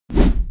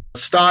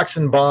stocks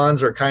and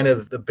bonds are kind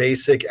of the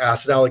basic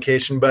asset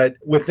allocation, but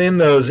within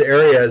those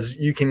areas,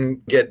 you can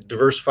get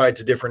diversified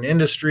to different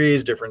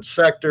industries, different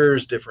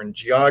sectors, different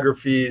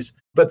geographies.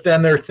 But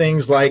then there are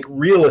things like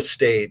real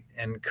estate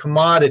and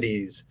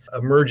commodities,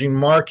 emerging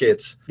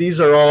markets. These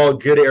are all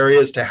good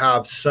areas to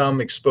have some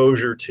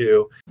exposure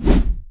to.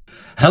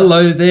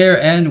 Hello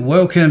there and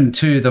welcome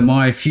to the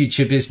My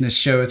Future Business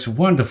Show. It's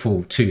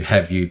wonderful to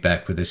have you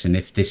back with us, and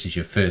if this is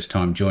your first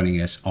time joining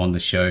us on the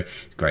show,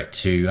 it's great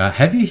to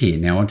have you here.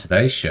 Now on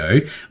today's show,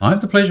 I have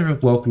the pleasure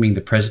of welcoming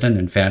the president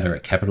and founder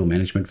at capital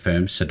management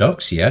firm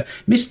Sedoxia,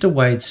 Mr.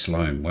 Wade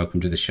Slome.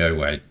 Welcome to the show,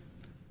 Wade.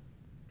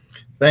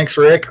 Thanks,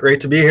 Rick.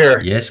 Great to be here.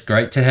 Yes,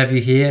 great to have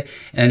you here.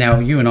 And now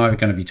you and I are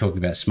going to be talking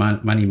about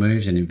smart money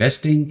moves and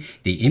investing,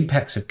 the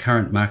impacts of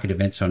current market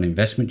events on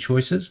investment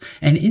choices,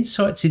 and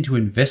insights into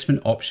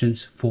investment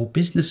options for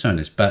business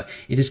owners. But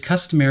it is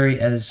customary,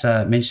 as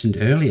mentioned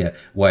earlier,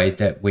 Wade,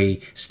 that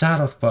we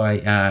start off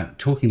by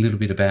talking a little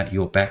bit about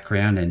your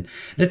background. And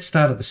let's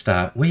start at the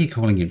start. Where are you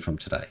calling in from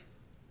today?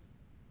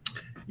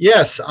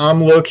 Yes,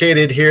 I'm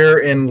located here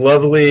in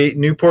lovely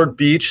Newport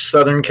Beach,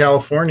 Southern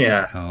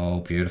California. Oh,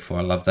 beautiful.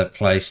 I love that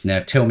place.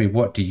 Now, tell me,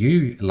 what do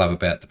you love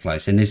about the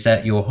place? And is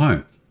that your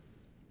home?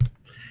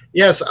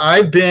 Yes,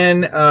 I've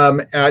been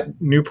at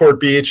Newport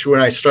Beach when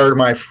I started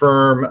my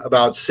firm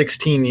about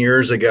 16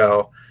 years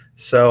ago.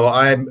 So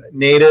I'm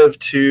native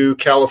to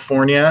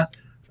California.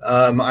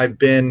 I've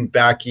been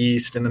back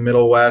east in the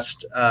Middle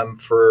West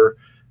for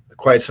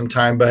quite some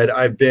time, but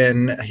I've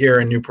been here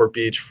in Newport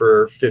Beach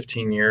for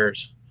 15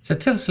 years. So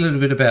tell us a little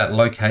bit about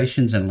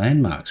locations and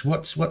landmarks.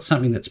 What's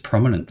something that's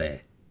prominent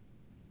there?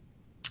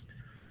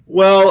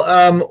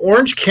 Well,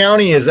 Orange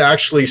County is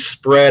actually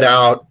spread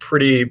out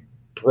pretty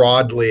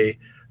broadly.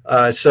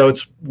 So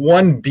it's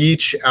one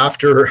beach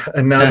after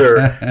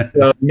another.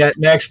 So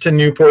next to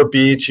Newport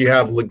Beach, you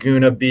have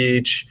Laguna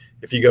Beach.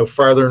 If you go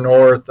farther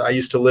north, I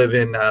used to live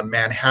in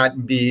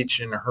Manhattan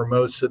Beach and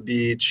Hermosa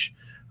Beach,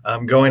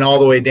 going all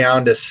the way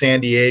down to San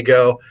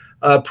Diego.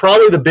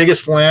 Probably the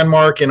biggest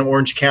landmark in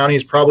Orange County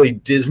is probably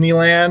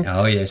Disneyland.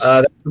 Oh, yes.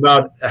 That's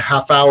about a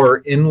half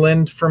hour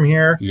inland from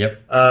here.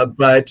 Yep.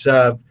 But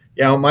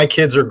my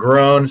kids are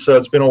grown, so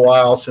it's been a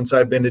while since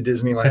I've been to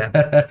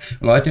Disneyland.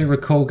 Well, I do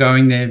recall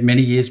going there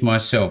many years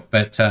myself,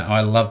 but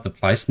I love the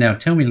place. Now,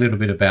 tell me a little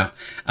bit about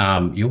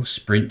your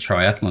sprint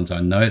triathlons.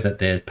 I know that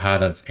they're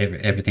part of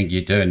everything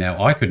you do.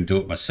 Now, I couldn't do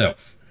it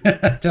myself.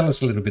 Tell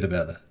us a little bit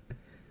about that.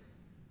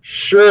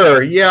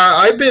 Sure. Yeah,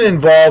 I've been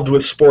involved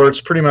with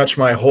sports pretty much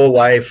my whole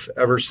life,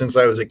 ever since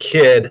I was a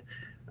kid.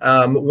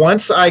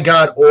 Once I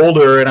got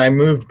older and I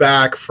moved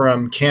back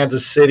from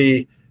Kansas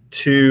City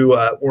to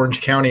Orange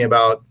County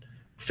about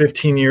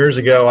 15 years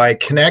ago, I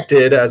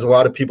connected, as a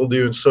lot of people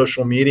do in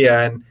social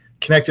media, and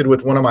connected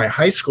with one of my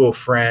high school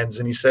friends.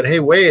 And he said, "Hey,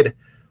 Wade,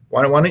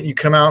 why don't you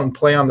come out and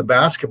play on the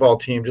basketball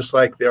team just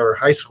like our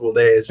high school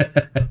days?"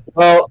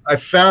 Well, I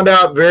found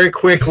out very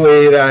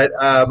quickly that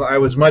I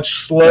was much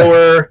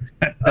slower.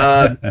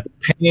 The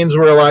pains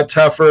were a lot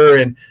tougher.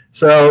 And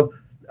so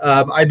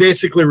I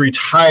basically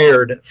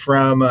retired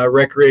from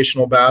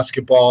recreational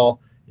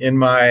basketball in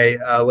my,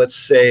 let's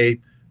say,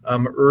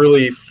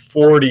 early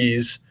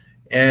 40s,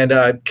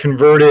 and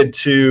converted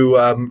to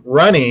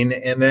running.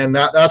 And then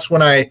that's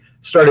when I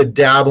started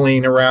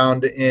dabbling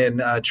around in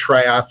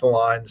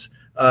triathlons.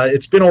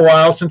 It's been a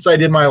while since I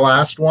did my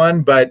last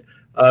one, but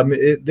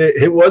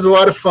it was a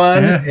lot of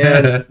fun,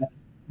 and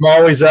I'm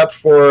always up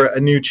for a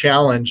new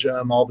challenge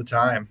all the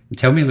time.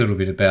 Tell me a little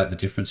bit about the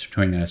difference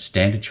between a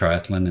standard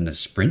triathlon and a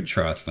sprint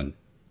triathlon.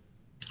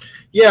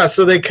 Yeah,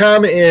 so they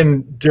come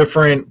in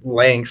different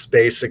lengths,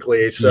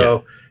 basically.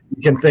 So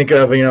you can think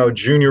of,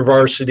 junior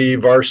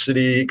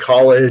varsity,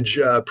 college,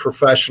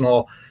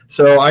 professional.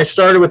 So I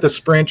started with a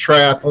sprint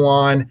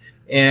triathlon.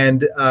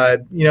 And,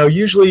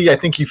 usually I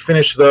think you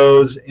finish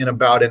those in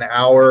about an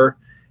hour.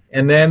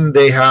 And then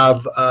they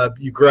have,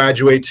 you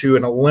graduate to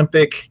an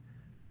Olympic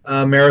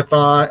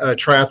marathon,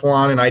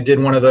 triathlon. And I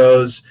did one of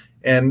those.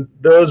 And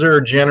those are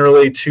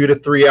generally 2 to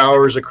 3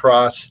 hours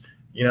across,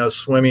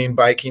 swimming,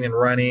 biking, and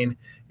running.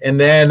 And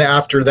then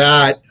after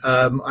that,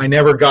 I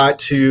never got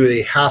to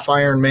the half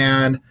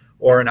Ironman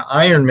or an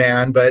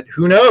Ironman, but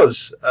who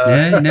knows?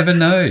 You never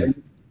know.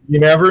 You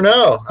never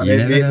know.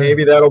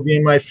 Maybe that'll be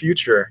in my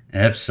future.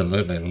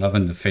 Absolutely.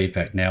 Loving the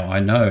feedback. Now,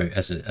 I know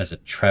as a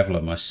traveler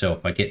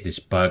myself, I get this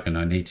bug and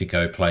I need to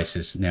go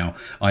places. Now,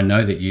 I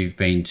know that you've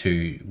been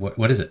to,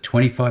 what is it,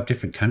 25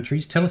 different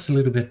countries? Tell us a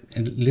little bit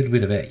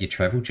about your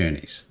travel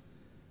journeys.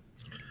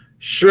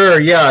 Sure.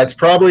 Yeah, it's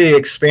probably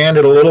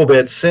expanded a little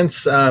bit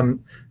since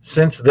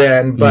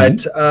then.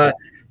 But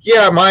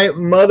my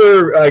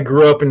mother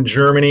grew up in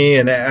Germany,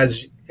 and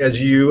as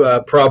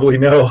you probably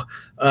know,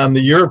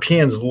 the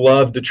Europeans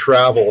love to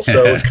travel.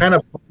 So it was kind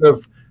of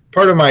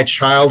part of my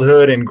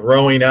childhood and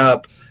growing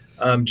up,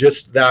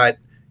 just that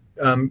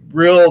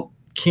real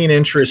keen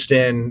interest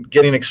in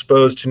getting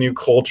exposed to new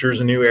cultures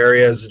and new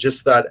areas,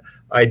 just that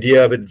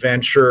idea of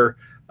adventure.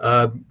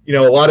 A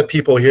lot of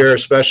people here,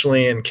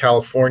 especially in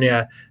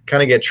California,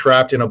 kind of get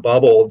trapped in a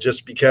bubble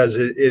just because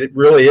it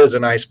really is a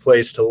nice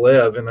place to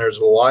live and there's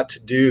a lot to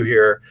do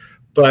here,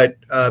 but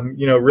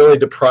really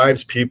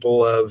deprives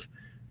people of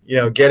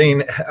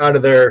getting out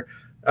of their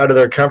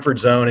comfort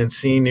zone and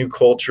seeing new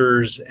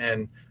cultures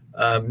and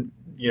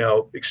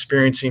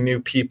experiencing new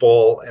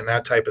people and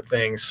that type of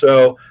thing.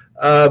 So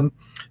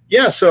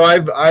so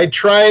I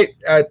tried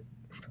at,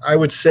 I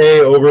would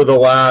say, over the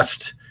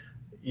last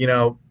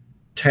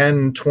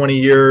 10, 20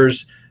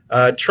 years,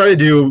 try to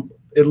do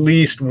at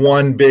least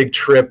one big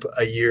trip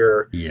a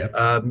year. Yep.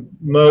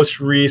 Most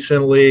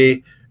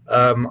recently,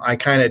 I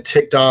kind of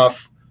ticked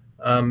off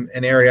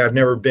an area I've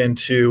never been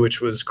to,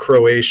 which was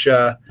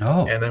Croatia.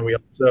 Oh. And then we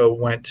also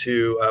went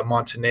to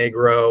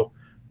Montenegro.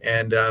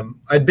 And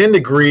I'd been to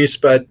Greece,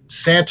 but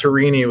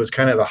Santorini was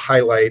kind of the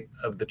highlight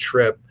of the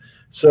trip.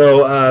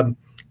 So,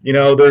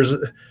 there's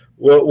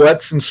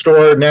what's in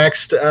store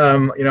next.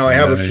 I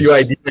have a few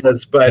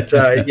ideas, but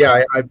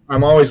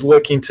I'm always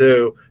looking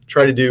to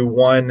try to do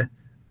one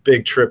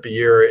big trip a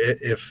year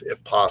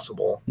if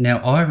possible. Now,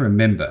 I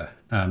remember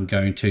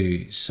going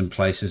to some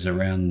places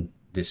around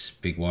this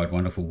big, wide,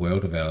 wonderful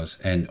world of ours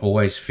and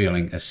always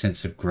feeling a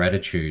sense of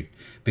gratitude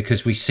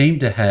because we seem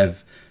to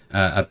have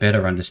a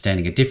better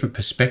understanding, a different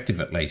perspective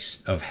at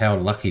least, of how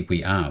lucky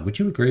we are. Would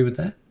you agree with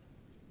that?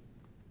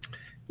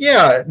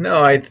 Yeah,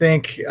 no, I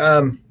think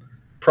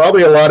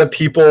probably a lot of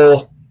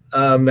people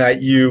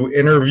that you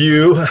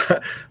interview,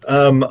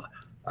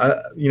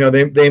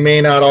 they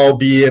may not all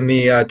be in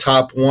the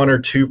top 1 or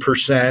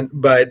 2%,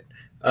 but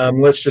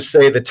let's just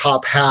say the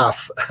top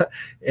half.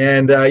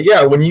 And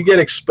when you get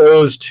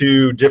exposed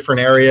to different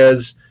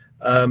areas,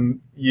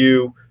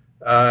 you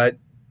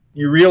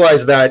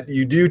realize that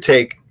you do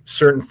take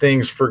certain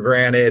things for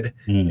granted,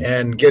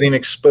 and getting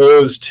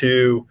exposed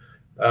to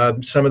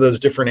some of those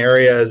different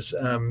areas,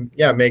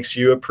 makes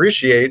you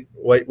appreciate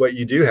what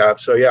you do have.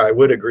 So I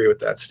would agree with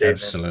that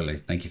statement. Absolutely.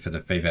 Thank you for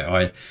the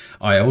feedback.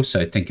 I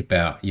also think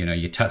about,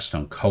 you touched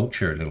on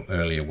culture a little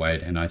earlier,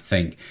 Wade, and I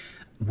think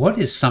what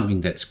is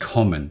something that's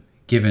common,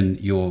 given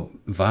your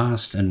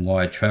vast and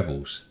wide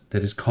travels,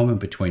 that is common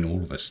between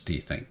all of us, do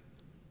you think?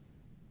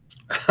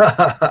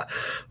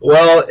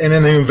 Well, and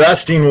in the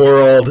investing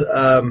world,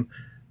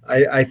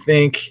 I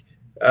think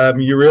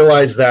you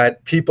realize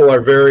that people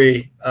are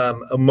very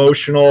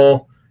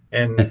emotional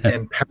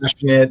and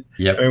passionate.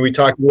 Yep. I mean, we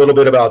talked a little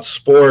bit about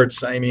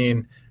sports. I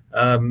mean,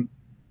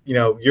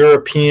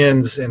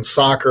 Europeans and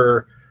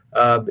soccer,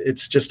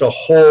 it's just a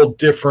whole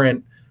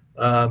different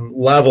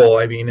level.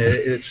 I mean,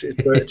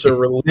 it's a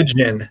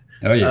religion.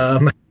 Oh, yeah.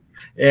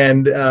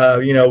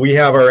 We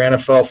have our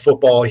NFL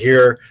football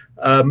here.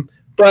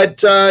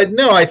 But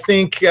I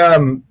think,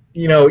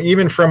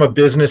 even from a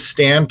business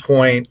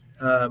standpoint,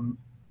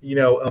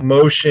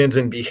 emotions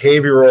and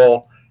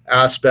behavioral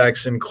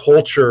aspects and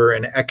culture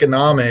and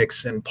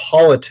economics and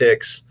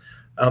politics,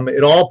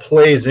 it all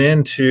plays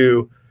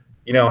into,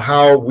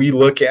 how we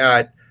look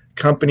at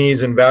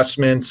companies,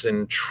 investments,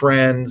 and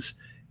trends,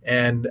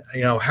 and,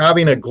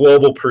 having a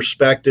global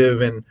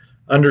perspective and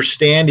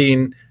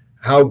understanding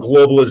how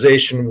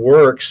globalization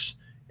works.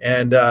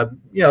 And,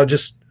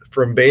 just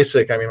from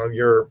basic, I mean,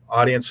 your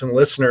audience and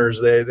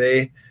listeners,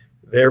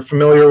 they're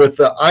familiar with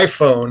the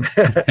iPhone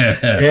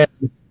and,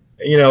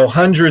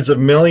 hundreds of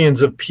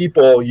millions of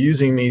people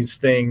using these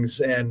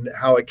things and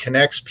how it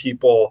connects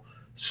people.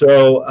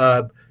 So,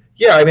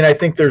 I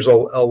think there's a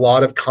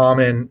lot of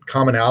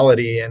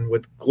commonality, and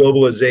with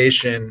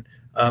globalization,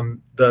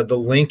 the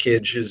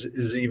linkage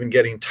is even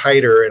getting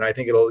tighter, and I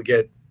think it'll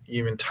get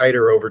even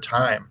tighter over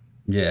time.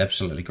 Yeah,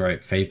 absolutely.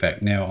 Great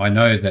feedback. Now, I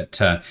know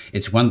that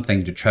it's one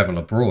thing to travel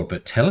abroad,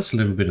 but tell us a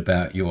little bit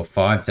about your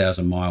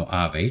 5,000-mile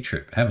RV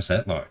trip. How was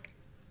that like?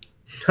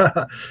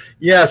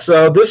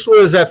 So this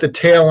was at the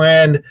tail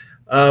end.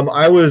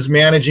 I was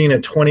managing a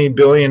 $20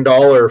 billion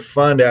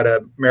fund at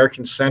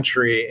American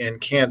Century in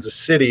Kansas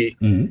City.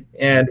 Mm-hmm.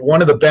 And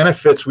one of the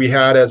benefits we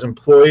had as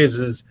employees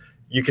is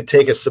you could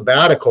take a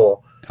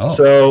sabbatical. Oh.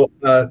 So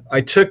I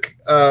took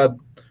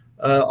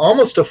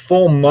almost a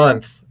full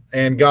month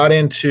and got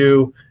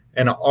into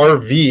an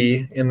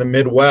RV in the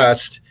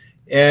Midwest.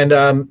 And,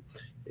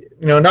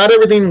 not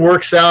everything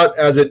works out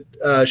as it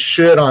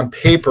should on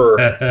paper.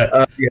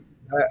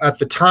 At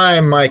the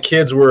time, my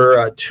kids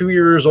were 2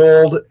 years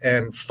old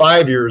and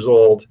 5 years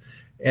old.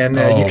 And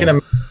you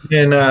can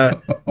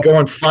imagine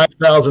going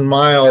 5,000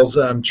 miles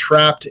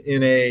trapped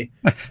in a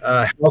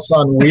house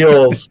on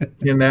wheels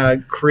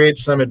can create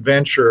some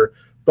adventure.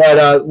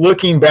 But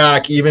looking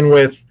back, even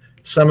with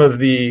some of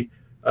the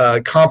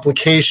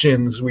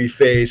complications we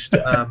faced,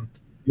 it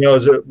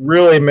was a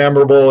really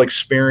memorable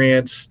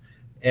experience.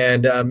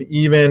 And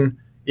even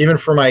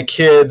for my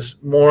kids,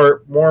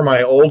 more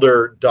my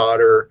older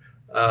daughter,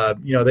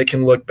 they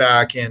can look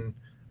back, and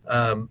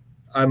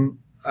I'm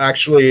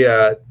actually,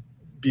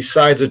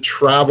 besides a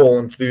travel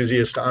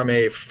enthusiast, I'm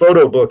a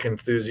photo book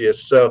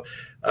enthusiast. So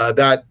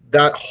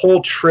that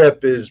whole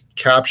trip is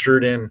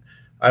captured in,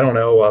 I don't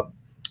know,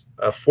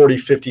 a 40,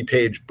 50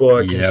 page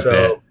book. Yeah, and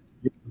so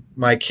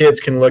my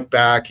kids can look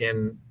back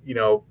and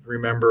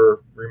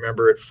remember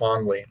it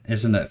fondly.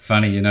 Isn't that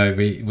funny?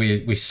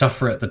 We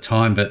suffer at the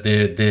time, but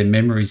they're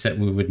memories that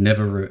we would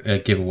never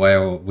give away,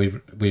 or we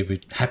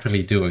would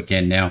happily do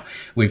again. Now,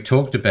 we've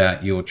talked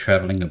about your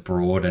traveling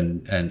abroad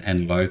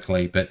and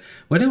locally, but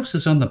what else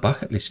is on the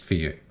bucket list for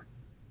you?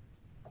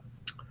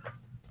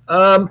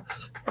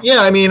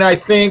 Yeah, I mean, I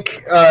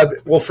think,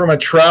 well, from a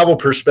travel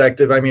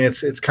perspective, I mean,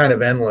 it's kind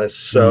of endless.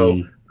 So,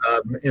 Mm.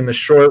 in the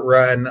short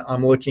run,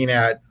 I'm looking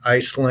at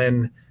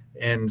Iceland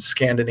and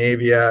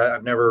Scandinavia.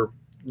 I've never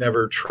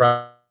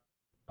tried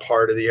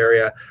part of the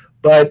area,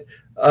 but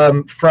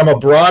from a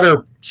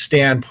broader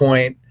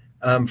standpoint,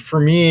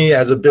 for me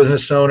as a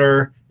business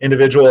owner,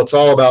 individual, it's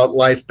all about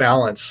life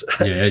balance,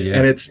 Yeah, and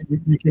yeah.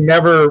 you can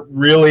never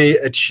really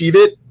achieve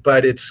it,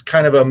 but it's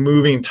kind of a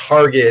moving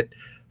target.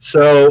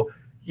 So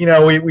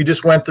we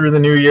just went through the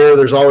new year.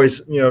 There's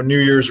always, New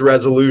Year's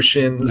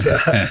resolutions,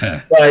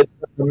 but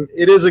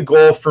it is a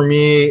goal for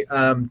me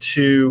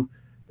to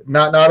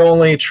not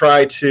only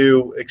try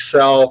to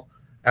excel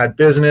at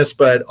business,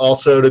 but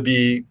also to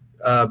be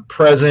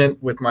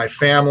present with my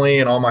family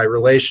and all my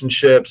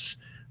relationships.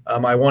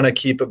 I want to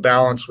keep a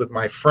balance with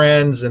my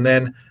friends, and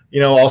then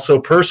also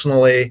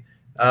personally,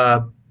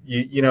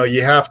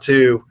 you have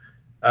to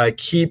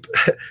keep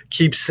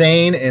keep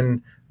sane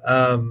and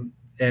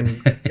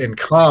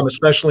calm,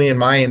 especially in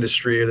my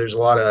industry. There's a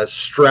lot of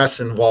stress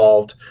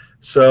involved.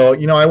 So,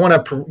 I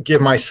want to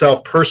give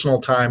myself personal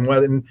time.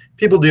 Whether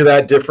people do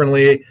that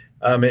differently,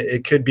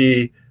 it could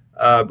be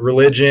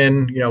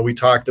religion. We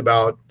talked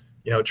about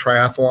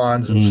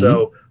triathlons, and Hmm.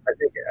 so I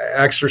think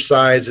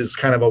exercise is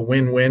kind of a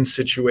win-win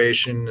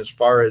situation as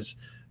far as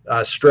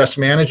stress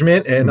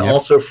management and Yep.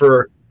 also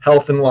for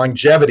health and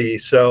longevity.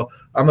 So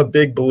I'm a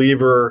big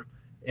believer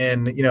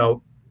in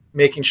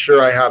making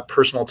sure I have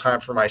personal time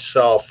for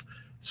myself.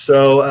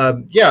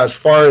 So yeah, as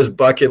far as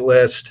bucket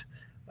list,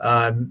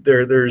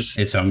 there's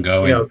It's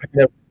ongoing.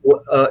 kind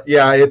of,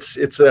 yeah, it's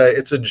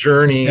a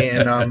journey,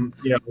 and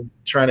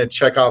trying to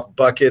check off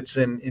buckets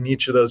in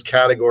each of those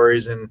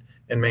categories and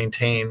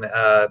maintain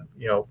a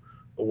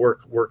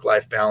work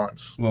life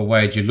balance. Well,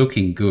 Wade, you're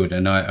looking good,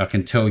 and I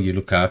can tell you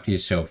look after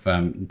yourself.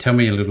 Tell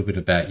me a little bit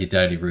about your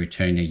daily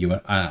routine. Are you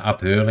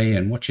up early,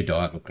 and what's your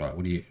diet look like?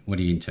 What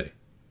are you into?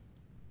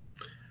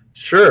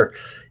 Sure.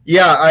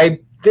 Yeah, I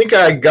think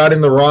I got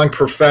in the wrong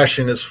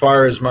profession as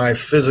far as my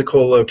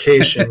physical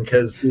location,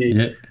 because the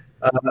Yeah.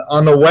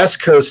 on the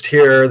West Coast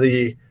here,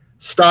 the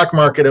stock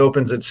market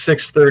opens at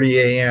 6:30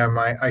 a.m.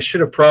 I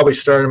should have probably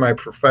started my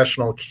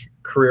professional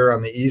career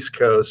on the East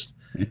Coast.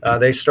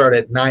 They start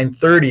at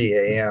 9:30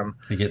 a.m.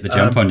 To get the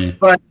jump on you.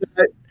 But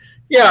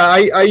yeah,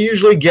 I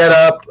usually get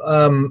up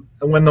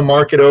when the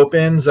market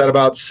opens at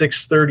about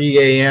 6:30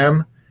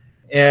 a.m.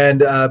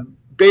 and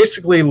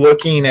basically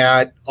looking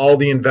at all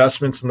the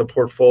investments in the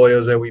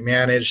portfolios that we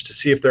manage to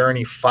see if there are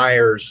any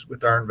fires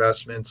with our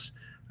investments.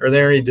 Are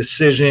there any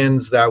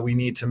decisions that we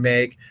need to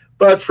make?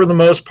 But for the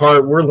most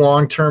part, we're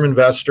long-term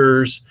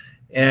investors,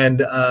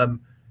 and I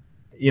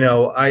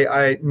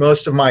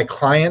most of my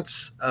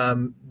clients,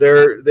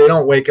 they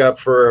don't wake up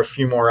for a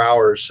few more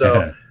hours,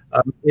 so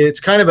it's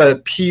kind of a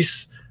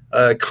peace,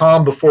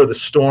 calm before the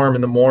storm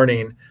in the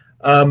morning.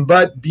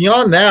 But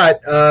beyond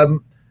that,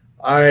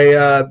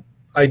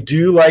 I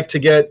do like to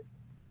get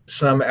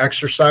some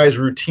exercise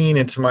routine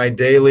into my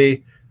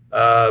daily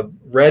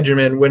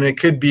regimen. When it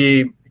could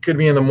be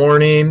in the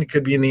morning, it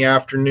could be in the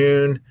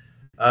afternoon,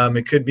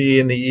 it could be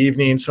in the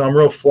evening. So I'm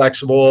real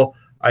flexible.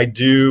 I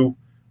do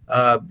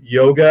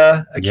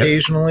yoga Yep.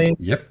 occasionally.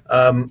 Yep.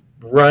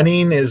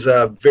 Running is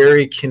a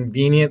very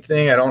convenient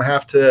thing. I don't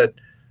have to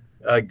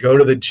go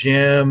to the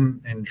gym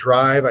and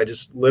drive. I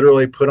just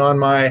literally put on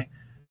my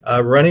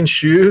running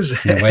shoes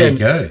And away you and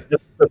go.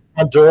 the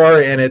front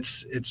door, and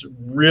it's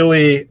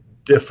really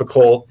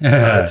difficult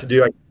to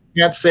do. I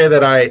can't say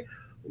that I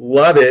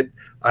love it.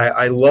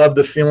 I love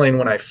the feeling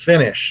when I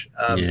finish.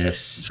 Yes.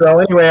 So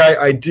anyway,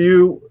 I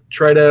do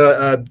try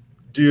to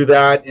do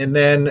that. And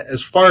then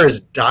as far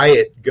as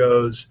diet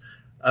goes,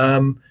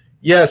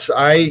 yes,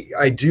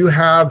 I do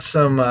have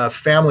some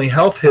family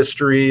health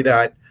history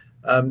that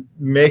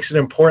makes it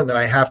important that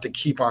I have to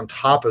keep on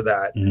top of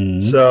that.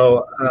 Mm.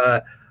 So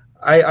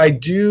I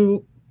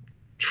do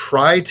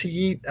try to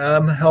eat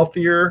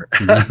healthier,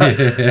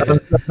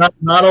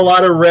 not a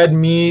lot of red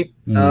meat,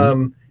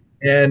 Mm.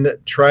 and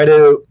try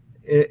to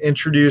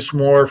introduce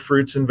more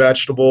fruits and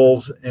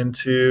vegetables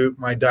into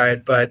my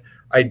diet. But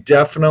I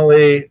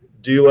definitely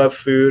do love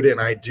food, and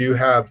I do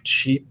have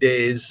cheat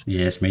days,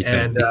 Yes, me too.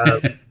 and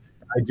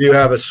I do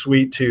have a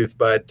sweet tooth.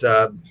 But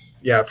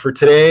yeah, for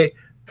today,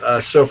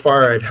 so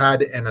far I've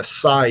had an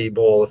acai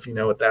bowl, if you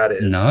know what that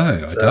is. No,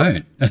 I So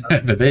don't.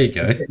 But there you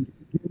go.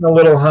 getting a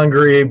little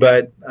hungry,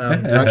 but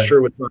not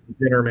sure what's on the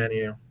dinner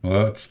menu.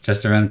 Well, it's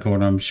just around the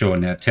corner, I'm sure.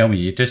 Now, tell me,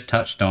 you just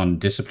touched on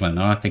discipline.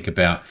 And I think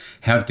about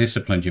how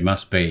disciplined you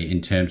must be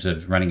in terms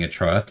of running a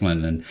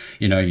triathlon. And,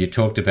 you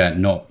talked about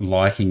not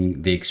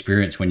liking the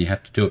experience when you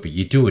have to do it, but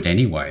you do it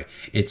anyway.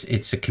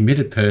 It's a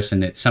committed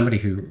person. It's somebody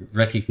who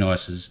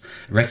recognizes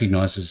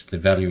the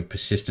value of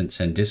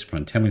persistence and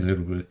discipline. Tell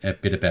me a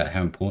bit about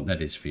how important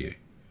that is for you.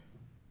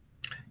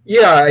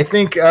 Yeah, I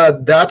think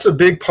that's a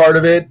big part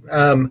of it.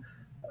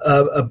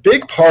 A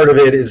big part of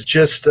it is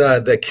just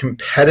the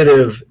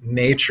competitive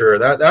nature.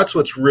 That's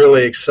what's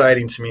really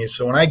exciting to me.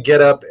 So when I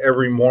get up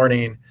every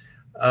morning,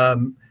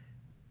 um,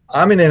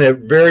 I'm in a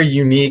very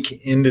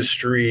unique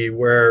industry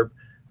where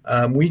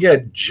we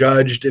get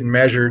judged and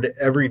measured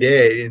every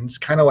day, and it's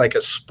kind of like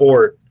a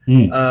sport.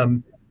 Mm,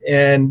 Um,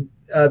 and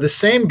the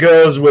same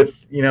goes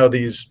with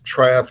these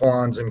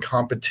triathlons and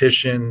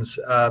competitions,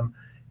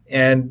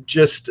 and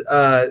just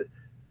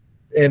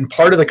and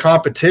part of the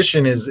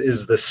competition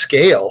is the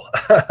scale.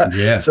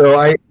 yeah, So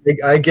I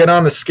get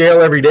on the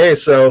scale every day.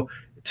 So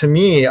to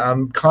me,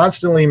 I'm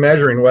constantly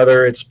measuring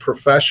whether it's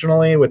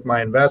professionally with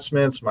my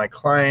investments, my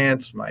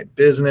clients, my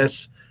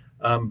business,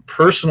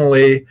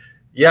 personally.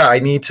 Yeah, I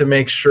need to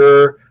make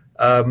sure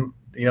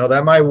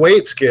that my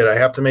weight's good. I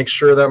have to make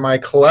sure that my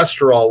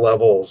cholesterol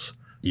levels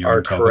you're are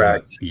on top of it.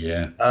 correct.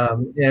 Yeah.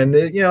 And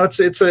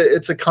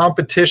it's a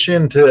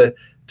competition to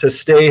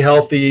stay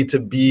healthy, to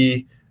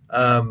be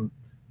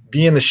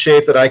in the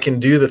shape that I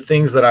can do the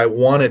things that I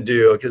want to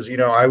do, because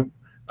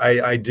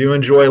I do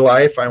enjoy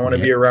life. I want to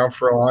Yeah. be around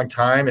for a long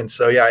time, and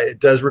so yeah, it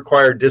does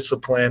require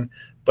discipline.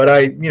 But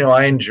I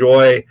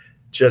enjoy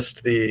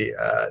just the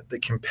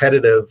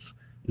competitive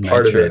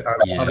part of it. Nature.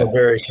 I'm Yeah. a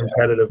very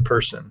competitive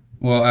person.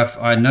 Well,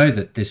 I know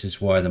that this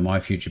is why the My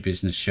Future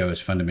Business show is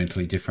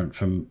fundamentally different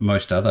from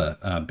most other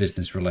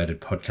business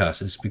related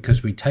podcasts, is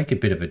because we take a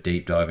bit of a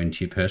deep dive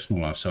into your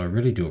personal life. So I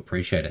really do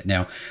appreciate it.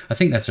 Now, I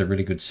think that's a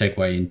really good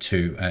segue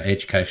into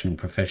educational and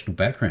professional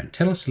background.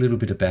 Tell us a little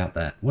bit about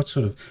that. What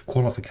sort of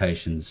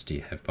qualifications do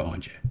you have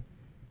behind you?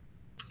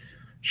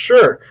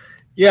 Sure.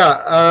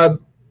 Yeah.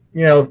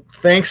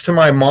 Thanks to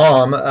my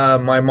mom.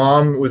 My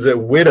mom was a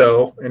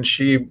widow, and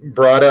she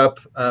brought up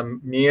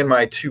me and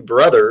my two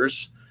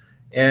brothers.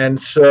 And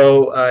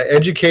so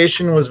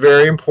education was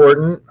very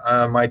important.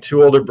 My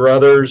two older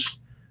brothers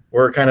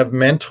were kind of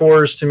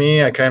mentors to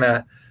me. I kind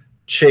of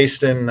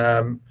chased and,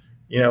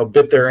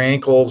 bit their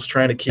ankles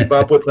trying to keep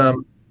up with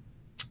them.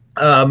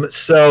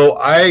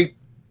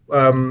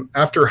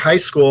 After high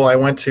school, I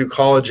went to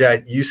college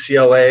at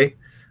UCLA,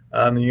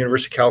 the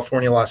University of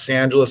California, Los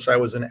Angeles. I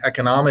was an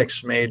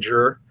economics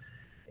major,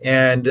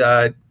 and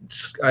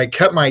I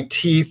cut my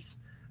teeth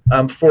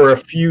for a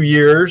few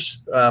years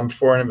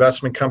for an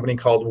investment company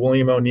called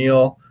William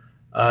O'Neill.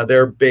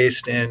 They're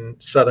based in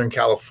Southern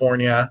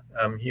California.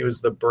 He was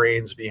the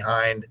brains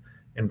behind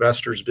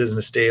Investors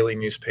Business Daily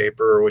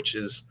newspaper, which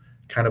is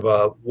kind of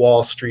a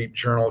Wall Street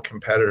Journal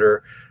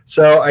competitor.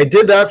 So I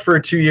did that for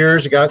 2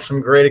 years. I got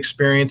some great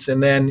experience,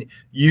 and then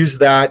used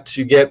that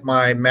to get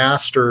my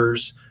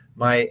master's,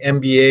 my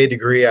MBA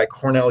degree at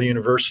Cornell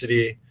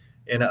University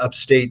in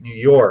upstate New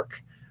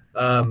York.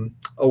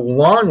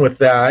 Along with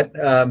that,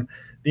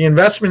 the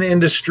investment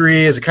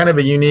industry is a kind of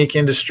a unique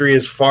industry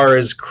as far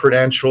as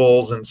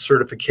credentials and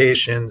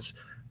certifications.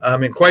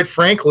 And quite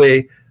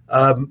frankly,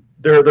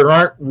 there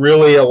aren't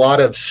really a lot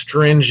of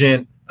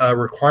stringent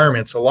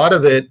requirements. A lot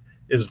of it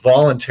is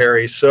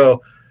voluntary.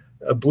 So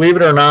believe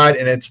it or not,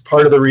 and it's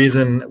part of the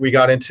reason we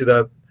got into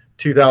the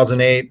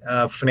 2008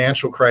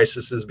 financial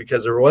crisis, is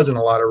because there wasn't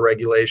a lot of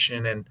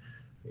regulation. And,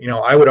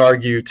 I would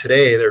argue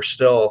today there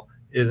still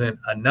isn't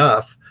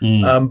enough.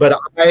 Mm, But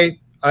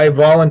I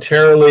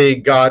voluntarily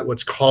got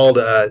what's called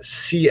a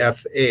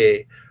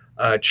CFA,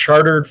 a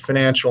Chartered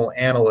Financial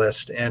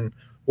Analyst. And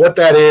what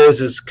that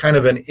is kind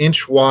of an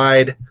inch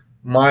wide,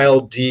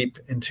 mile deep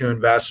into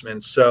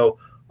investments. So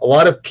a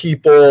lot of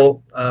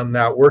people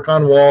that work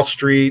on Wall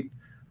Street,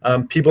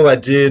 people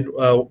that did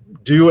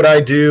do what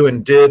I do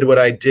and did what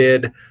I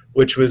did,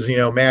 which was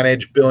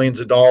manage billions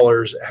of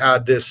dollars,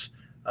 had this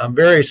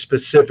very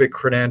specific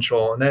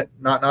credential, and that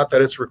not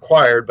that it's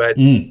required, but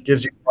mm.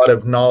 gives you a lot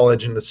of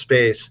knowledge in the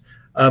space.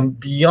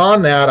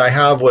 Beyond that, I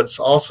have what's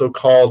also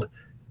called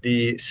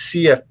the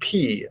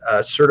CFP,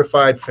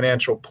 Certified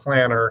Financial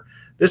Planner.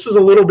 This is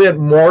a little bit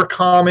more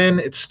common.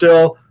 It's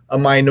still a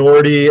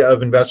minority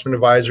of investment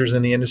advisors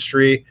in the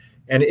industry,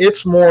 and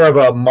it's more of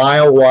a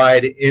mile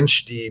wide,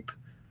 inch deep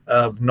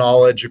of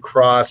knowledge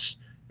across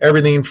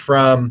everything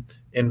from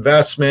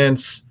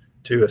investments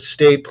to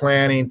estate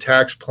planning,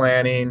 tax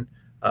planning,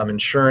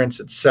 insurance,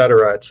 et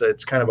cetera.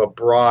 It's kind of a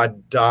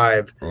broad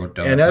dive, Broad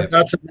and dive. Yep.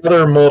 that's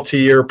another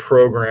multi-year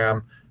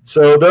program.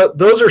 So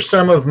those are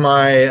some of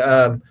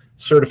my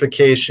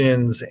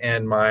certifications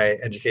and my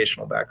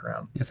educational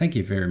background. Yeah, thank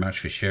you very much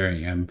for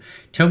sharing.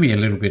 Tell me a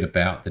little bit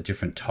about the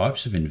different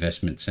types of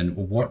investments and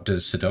what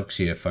does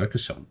Sedoxia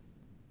focus on?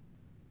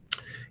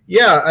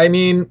 Yeah, I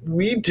mean,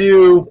 we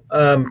do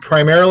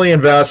primarily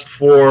invest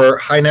for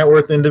high net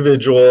worth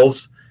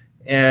individuals,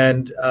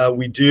 and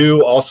we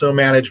do also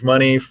manage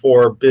money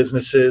for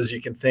businesses.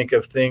 You can think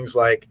of things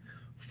like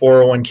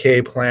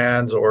 401k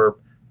plans or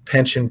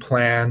pension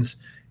plans.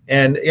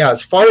 And yeah,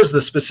 as far as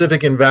the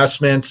specific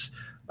investments,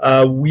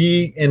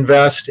 we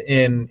invest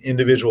in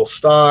individual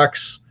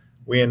stocks,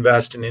 we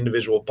invest in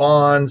individual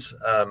bonds,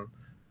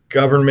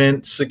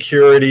 government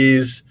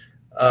securities.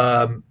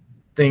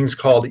 Things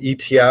called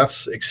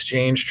ETFs,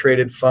 exchange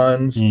traded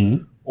funds,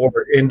 Mm, or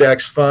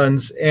index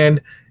funds. And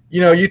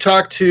you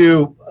talk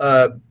to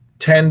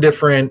 10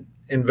 different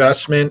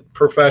investment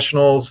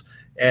professionals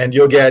and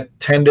you'll get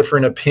 10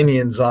 different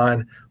opinions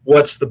on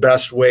what's the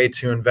best way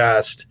to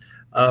invest.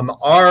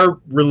 Our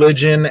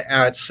religion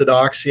at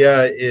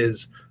Sedoxia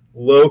is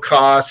low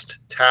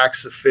cost,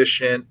 tax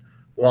efficient,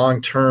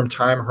 long term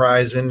time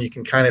horizon. You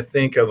can kind of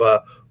think of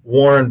a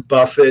Warren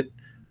Buffett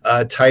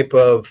type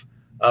of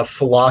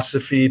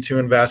philosophy to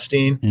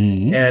investing.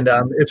 Mm-hmm. And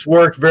it's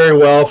worked very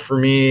well for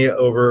me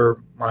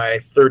over my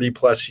 30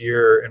 plus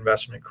year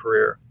investment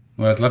career.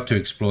 Well, I'd love to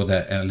explore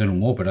that a little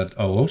more, but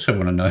I also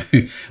want to know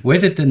where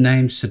did the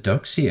name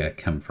Sedoxia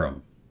come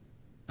from?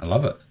 I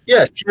love it.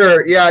 Yeah,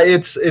 sure. Yeah,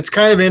 it's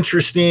kind of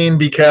interesting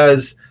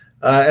because,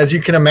 as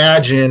you can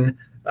imagine,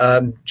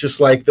 just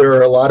like there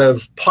are a lot of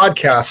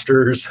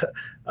podcasters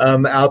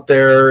out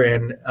there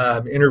and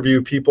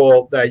interview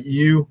people that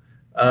you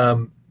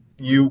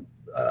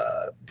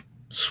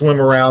swim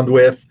around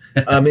with.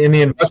 In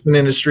the investment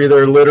industry,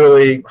 there are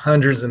literally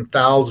hundreds and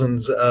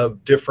thousands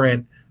of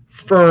different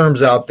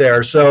firms out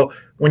there. So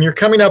when you're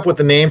coming up with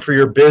a name for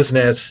your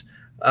business,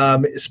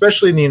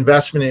 especially in the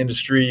investment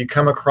industry, you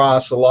come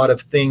across a lot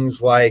of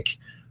things like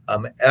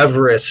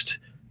Everest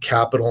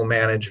Capital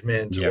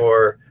Management, Yep.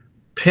 or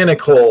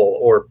Pinnacle,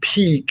 or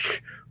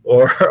Peak,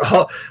 or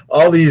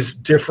all these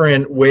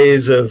different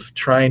ways of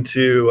trying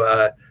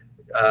to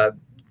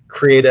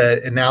create an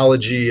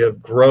analogy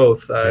of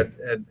growth. At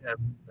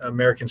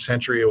American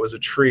Century, it was a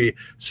tree.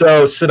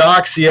 So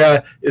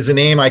Sedoxia is a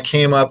name I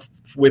came up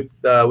with,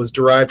 was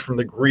derived from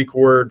the Greek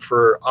word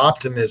for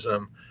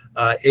optimism,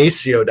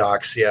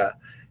 asiodoxia.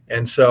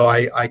 And so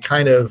I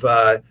kind of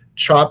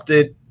chopped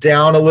it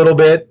down a little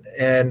bit,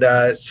 and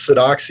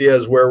Sedoxia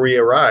is where we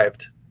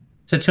arrived.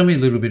 So tell me a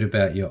little bit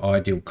about your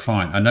ideal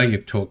client. I know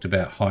you've talked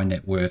about high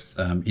net worth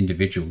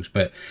individuals,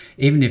 but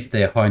even if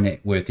they're high net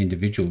worth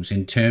individuals,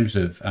 in terms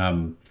of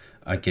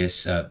I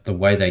guess the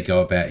way they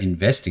go about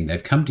investing,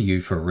 they've come to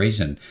you for a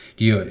reason.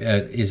 Do you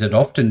is it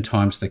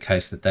oftentimes the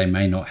case that they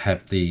may not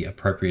have the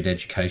appropriate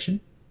education?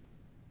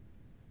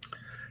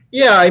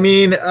 Yeah, I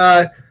mean,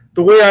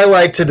 the way I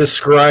like to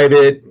describe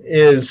it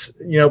is,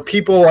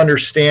 people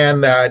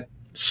understand that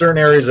certain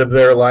areas of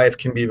their life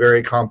can be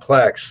very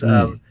complex.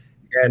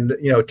 And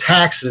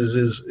taxes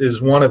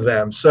is one of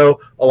them. So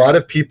a lot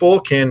of people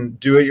can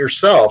do it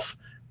yourself,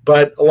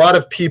 but a lot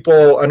of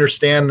people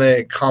understand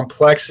the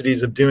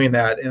complexities of doing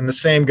that. And the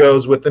same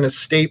goes with an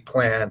estate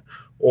plan,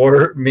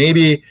 or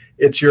maybe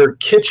it's your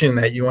kitchen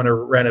that you want to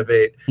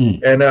renovate.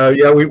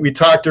 And we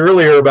talked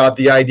earlier about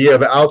the idea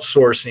of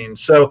outsourcing.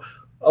 So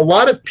a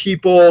lot of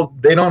people,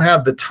 they don't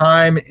have the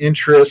time,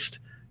 interest,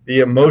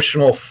 the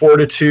emotional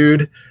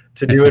fortitude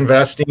to do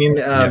investing.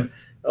 Yeah.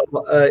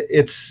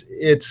 It's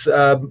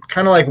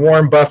kind of like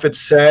Warren Buffett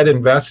said,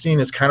 investing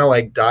is kind of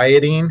like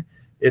dieting.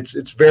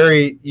 It's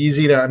very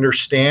easy to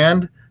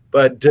understand,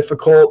 but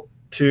difficult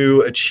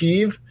to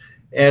achieve.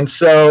 And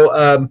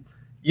so,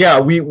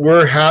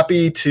 we're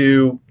happy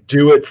to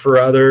do it for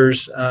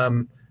others,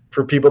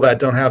 for people that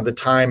don't have the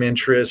time,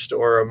 interest,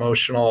 or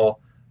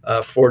emotional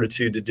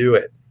fortitude to do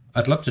it.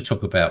 I'd love to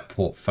talk about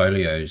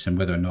portfolios and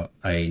whether or not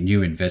a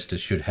new investor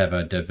should have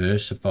a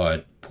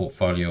diversified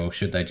portfolio, or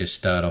should they just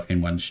start off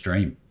in one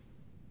stream?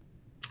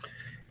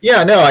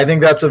 Yeah, no, I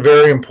think that's a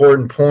very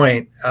important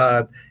point.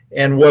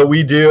 And what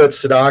we do at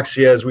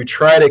Sedoxia is we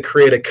try to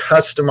create a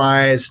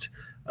customized,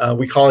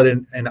 we call it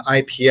an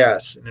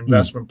IPS, an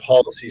investment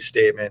policy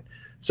statement.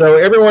 So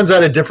everyone's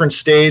at a different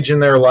stage in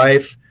their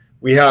life.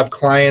 We have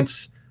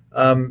clients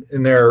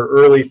in their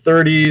early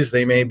 30s.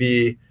 They may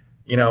be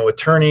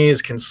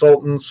attorneys,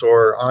 consultants,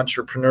 or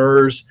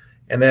entrepreneurs.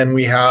 And then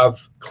we have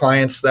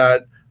clients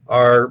that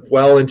are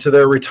well into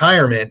their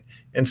retirement.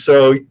 And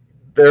so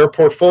their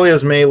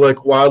portfolios may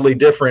look wildly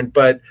different,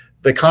 but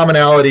the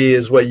commonality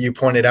is what you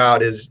pointed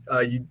out is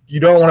you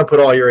don't want to put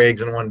all your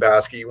eggs in one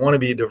basket. You want to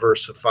be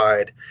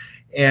diversified.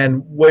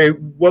 And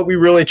what we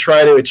really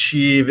try to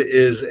achieve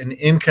is an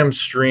income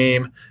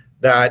stream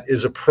that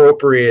is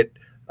appropriate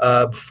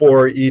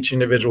for each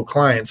individual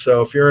client.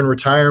 So if you're in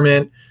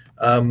retirement,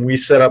 we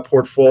set up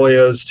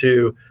portfolios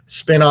to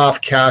spin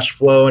off cash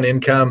flow and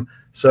income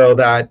so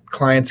that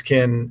clients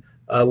can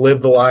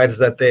live the lives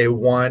that they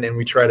want, and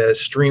we try to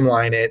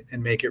streamline it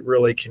and make it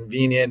really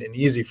convenient and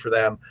easy for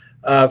them.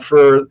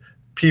 For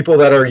people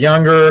that are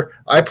younger,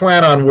 I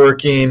plan on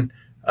working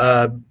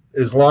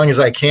as long as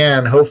I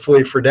can,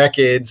 hopefully for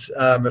decades,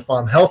 if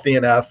I'm healthy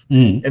enough.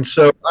 And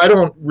so I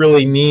don't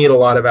really need a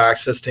lot of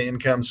access to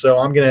income. So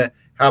I'm going to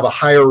have a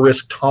higher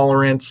risk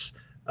tolerance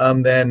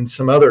than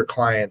some other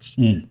clients.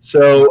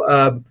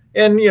 So,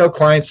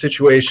 client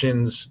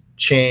situations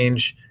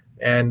change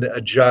and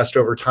adjust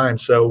over time.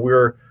 So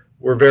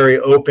we're very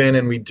open,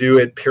 and we do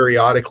it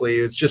periodically.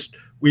 It's just,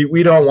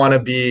 we don't want to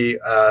be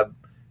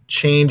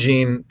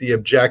changing the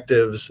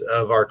objectives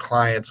of our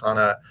clients on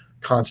a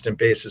constant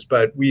basis,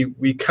 but we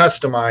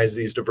customize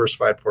these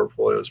diversified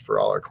portfolios for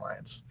all our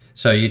clients.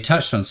 So you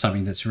touched on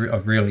something that's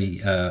of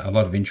really a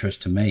lot of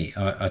interest to me.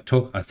 I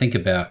think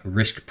about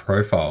risk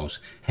profiles.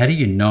 How do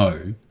you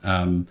know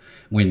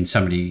when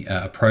somebody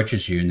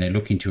approaches you and they're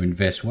looking to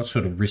invest, what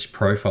sort of risk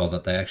profile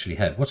that they actually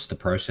have? What's the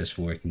process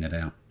for working that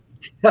out?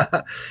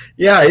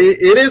 Yeah,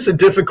 it is a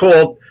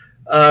difficult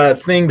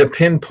thing to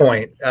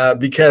pinpoint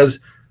because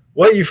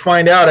what you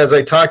find out, as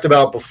I talked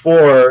about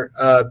before,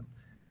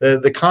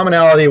 the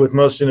commonality with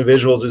most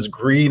individuals is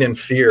greed and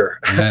fear.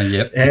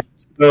 Yep. And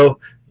so,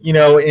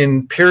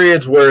 in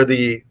periods where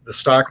the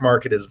stock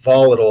market is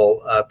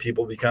volatile,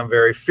 people become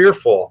very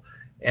fearful.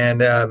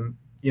 And,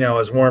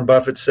 as Warren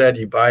Buffett said,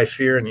 you buy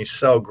fear and you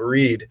sell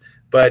greed.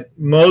 But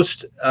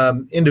most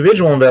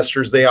individual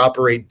investors, they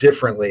operate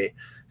differently.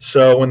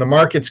 So when the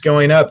market's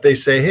going up, they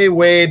say, hey,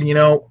 Wade,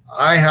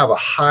 I have a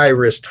high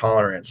risk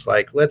tolerance.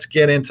 Like, let's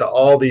get into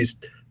all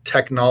these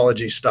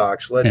technology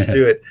stocks. Let's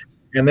do it.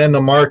 And then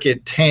the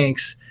market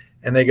tanks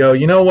and they go,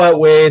 you know what,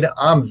 Wade,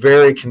 I'm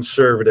very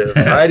conservative.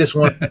 I just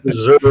want to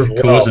preserve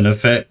wealth. Cause and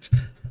effect.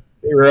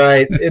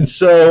 Right. And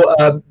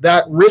so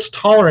that risk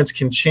tolerance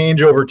can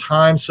change over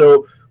time.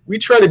 So we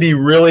try to be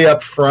really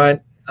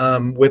upfront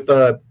with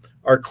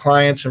our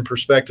clients and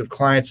prospective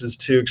clients is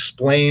to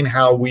explain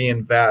how we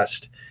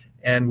invest.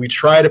 And we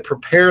try to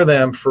prepare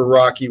them for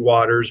rocky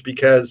waters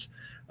because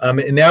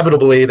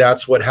inevitably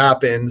that's what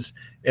happens.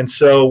 And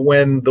so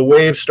when the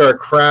waves start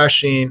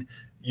crashing,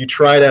 you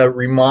try to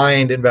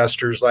remind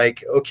investors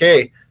like,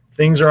 okay,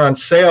 things are on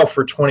sale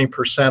for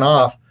 20%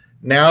 off.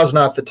 Now's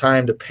not the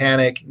time to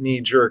panic,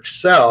 knee-jerk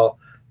sell.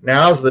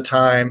 Now's the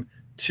time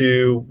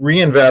to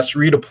reinvest,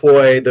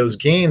 redeploy those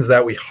gains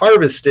that we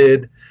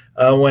harvested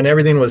when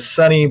everything was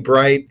sunny,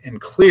 bright,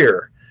 and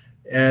clear.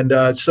 And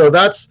so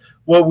that's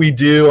what we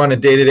do on a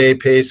day-to-day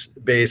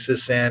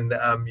basis. And,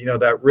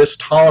 that risk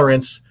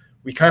tolerance,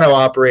 we kind of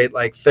operate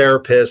like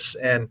therapists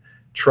and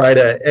try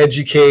to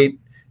educate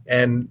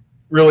and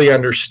really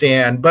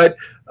understand. But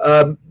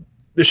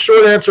the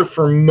short answer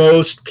for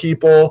most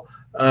people,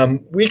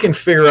 we can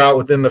figure out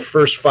within the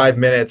first 5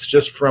 minutes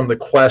just from the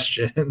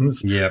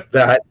questions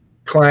that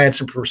clients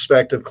and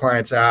prospective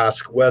clients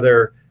ask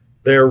whether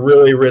they're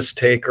really risk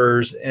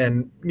takers.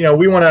 And,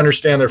 we want to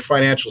understand their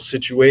financial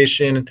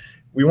situation.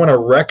 We want to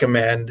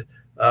recommend,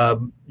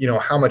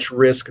 how much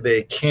risk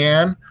they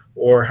can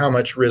or how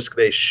much risk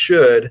they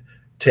should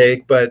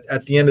take. But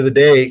at the end of the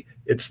day,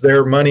 it's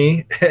their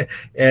money.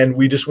 And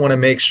we just want to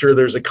make sure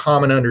there's a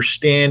common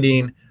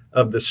understanding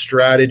of the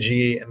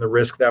strategy and the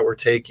risk that we're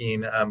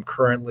taking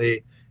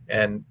currently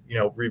and,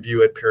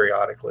 review it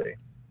periodically.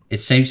 It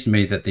seems to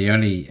me that the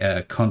only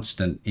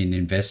constant in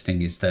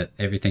investing is that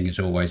everything is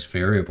always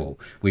variable.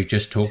 We've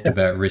just talked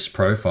about risk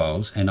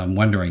profiles, and I'm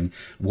wondering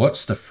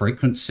what's the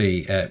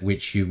frequency at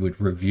which you would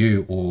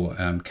review or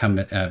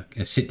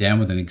sit down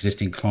with an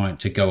existing client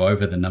to go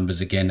over the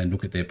numbers again and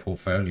look at their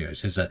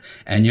portfolios? Is it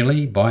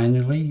annually,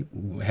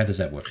 biannually? How does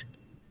that work?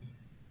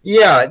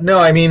 Yeah, no,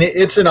 I mean,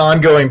 it's an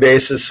ongoing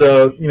basis.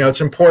 So,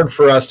 it's important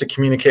for us to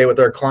communicate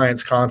with our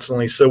clients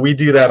constantly. So we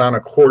do that on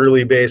a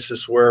quarterly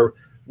basis where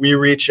we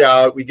reach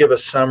out, we give a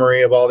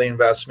summary of all the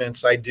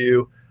investments. I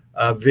do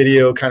a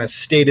video kind of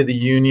state of the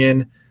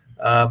union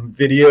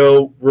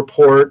video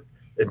report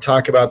and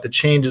talk about the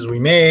changes we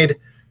made,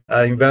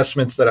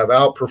 investments that have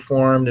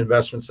outperformed,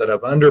 investments that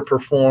have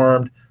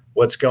underperformed,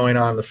 what's going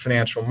on in the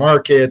financial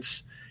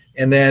markets.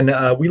 And then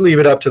we leave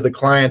it up to the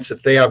clients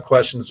if they have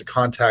questions to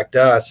contact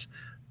us.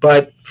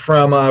 But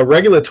from a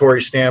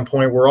regulatory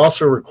standpoint, we're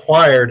also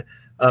required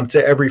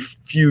to every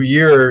few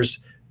years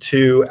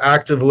to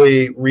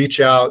actively reach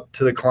out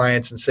to the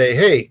clients and say,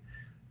 hey,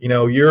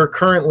 you're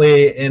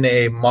currently in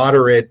a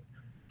moderate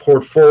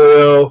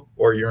portfolio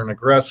or you're an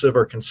aggressive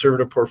or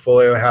conservative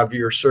portfolio. Have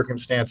your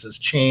circumstances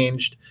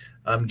changed?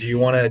 Do you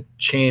want to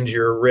change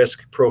your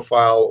risk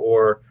profile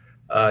or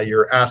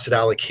your asset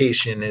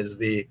allocation is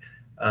the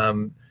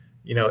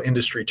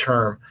industry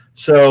term.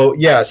 So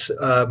yes,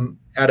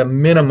 at a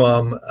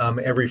minimum,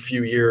 every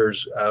few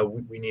years,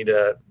 we need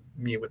to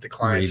meet with the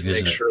clients and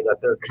make sure that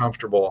they're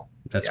comfortable.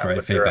 That's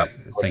great feedback.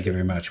 Thank you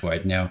very much,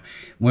 Wade. Now,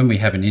 when we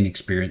have an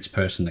inexperienced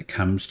person that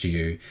comes to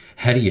you,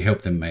 how do you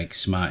help them make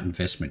smart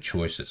investment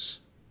choices?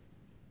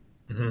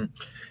 Mm-hmm.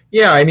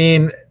 Yeah, I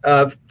mean,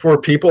 for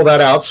people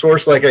that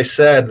outsource, like I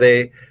said,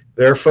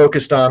 they're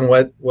focused on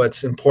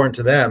what's important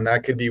to them.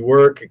 That could be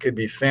work, it could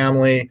be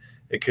family,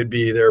 it could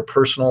be their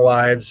personal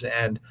lives.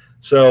 And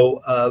so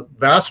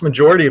vast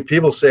majority of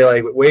people say,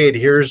 like, Wade,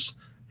 here's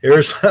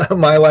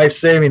my life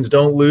savings.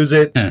 Don't lose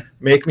it.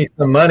 Make me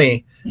some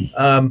money.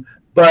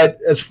 But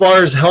as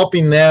far as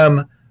helping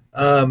them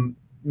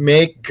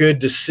make good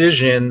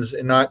decisions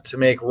and not to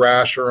make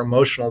rash or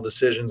emotional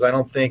decisions, I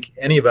don't think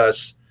any of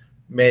us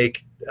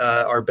make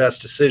our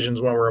best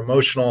decisions when we're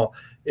emotional,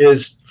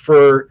 is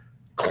for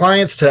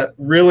clients to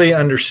really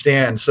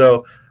understand.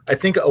 So I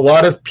think a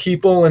lot of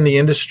people in the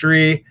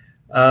industry,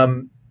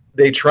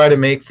 they try to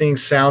make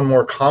things sound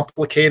more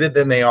complicated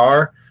than they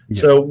are.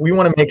 Yeah. So we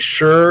want to make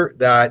sure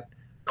that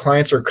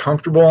clients are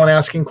comfortable in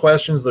asking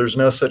questions. There's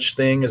no such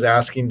thing as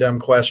asking dumb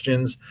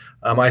questions.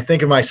 I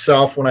think of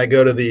myself when I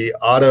go to the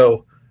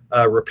auto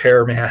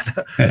repairman.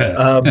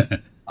 um,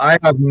 I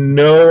have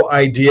no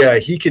idea.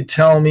 He could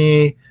tell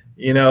me,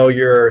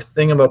 your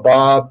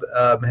thingamabob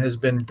has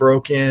been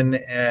broken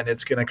and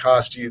it's going to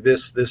cost you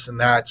this, this, and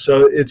that.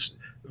 So it's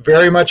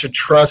very much a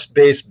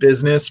trust-based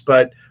business,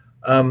 but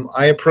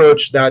I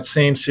approach that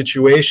same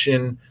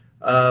situation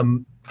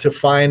to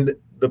find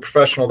the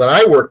professional that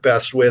I work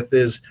best with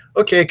is,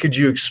 okay, could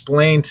you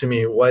explain to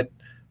me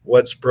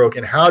what's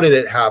broken? How did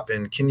it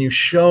happen? Can you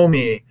show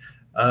me?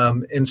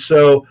 And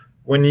so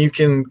when you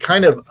can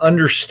kind of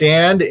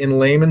understand in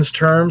layman's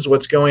terms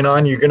what's going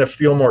on, you're going to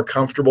feel more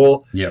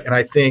comfortable. Yep. And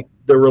I think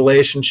the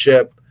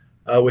relationship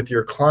with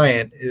your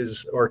client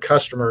or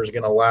customer is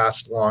going to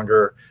last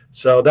longer.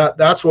 So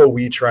that's what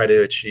we try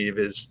to achieve,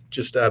 is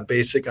just a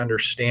basic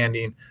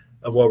understanding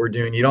of what we're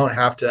doing. You don't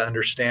have to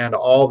understand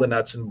all the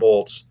nuts and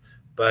bolts,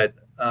 but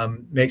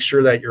make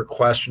sure that your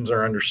questions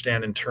are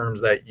understood in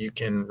terms that you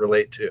can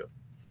relate to.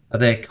 Are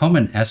there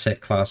common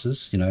asset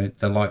classes,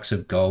 the likes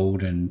of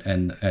gold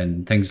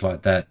and things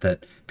like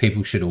that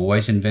people should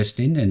always invest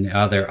in? And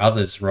are there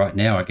others right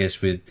now, I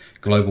guess, with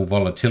global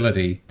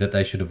volatility that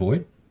they should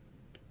avoid?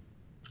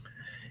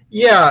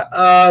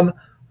 Yeah.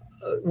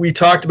 We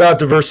talked about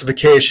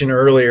diversification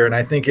earlier, and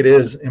I think it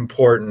is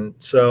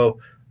important. So,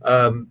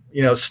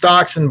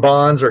 stocks and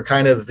bonds are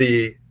kind of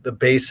the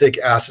basic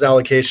asset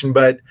allocation,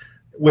 but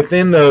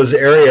within those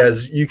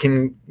areas, you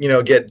can,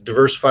 get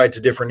diversified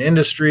to different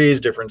industries,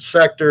 different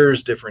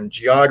sectors, different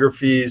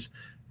geographies,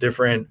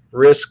 different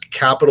risk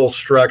capital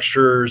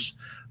structures.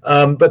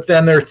 But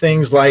then there are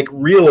things like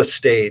real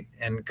estate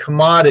and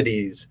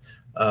commodities,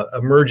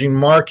 emerging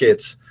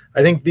markets.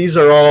 I think these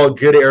are all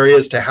good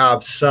areas to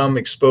have some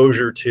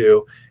exposure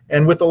to.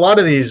 And with a lot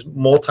of these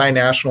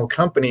multinational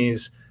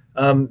companies,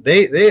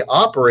 they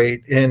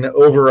operate in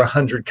over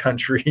 100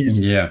 countries.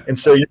 Yeah. And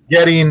so you're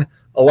getting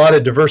a lot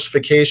of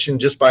diversification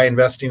just by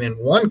investing in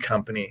one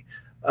company.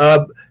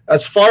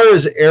 As far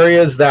as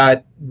areas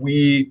that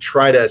we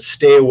try to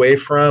stay away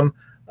from,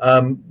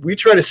 we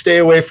try to stay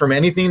away from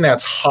anything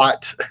that's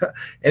hot,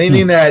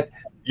 anything that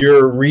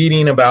you're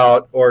reading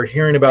about or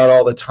hearing about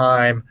all the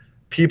time.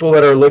 People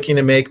that are looking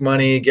to make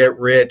money, get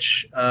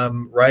rich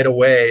right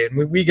away.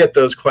 And we get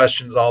those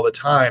questions all the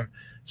time.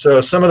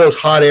 So some of those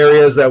hot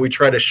areas that we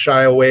try to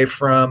shy away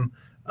from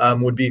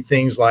would be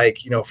things like,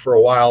 for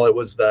a while it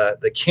was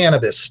the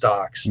cannabis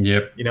stocks.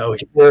 Yep.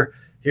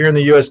 Here in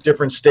the U.S.,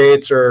 different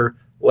states are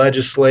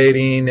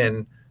legislating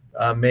and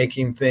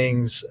making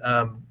things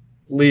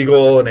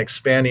legal and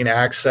expanding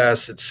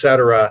access, et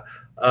cetera.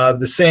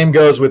 The same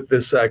goes with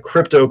this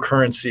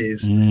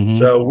cryptocurrencies. Mm-hmm.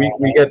 So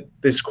we get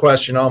this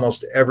question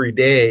almost every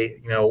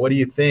day. What do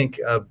you think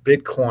of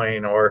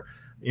Bitcoin? Or,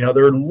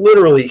 there are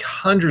literally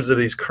hundreds of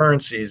these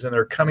currencies, and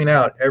they're coming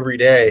out every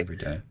day. Every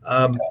day.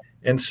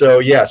 And so,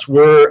 yes,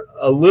 we're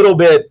a little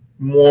bit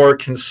more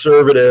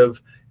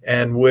conservative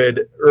and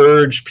would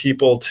urge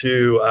people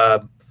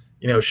to,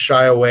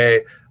 shy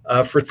away.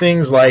 For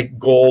things like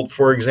gold,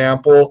 for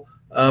example,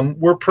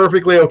 we're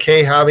perfectly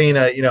okay having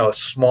a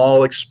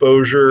small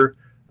exposure.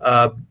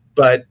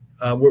 But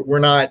we're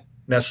not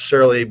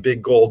necessarily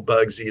big gold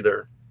bugs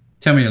either.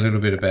 Tell me a little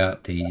bit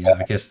about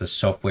the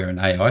software and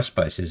AI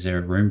space. Is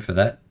there room for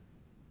that?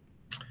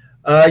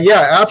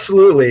 Yeah,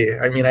 absolutely.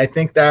 I mean, I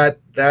think that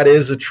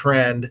is a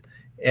trend.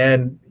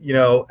 And,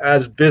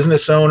 as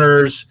business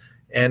owners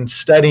and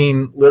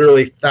studying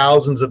literally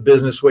thousands of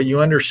business, what you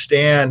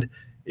understand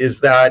is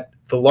that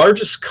the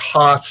largest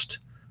cost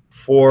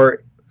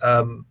for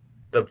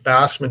the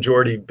vast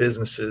majority of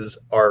businesses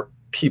are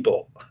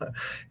people.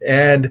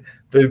 And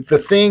the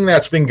thing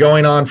that's been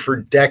going on for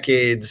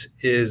decades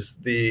is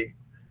the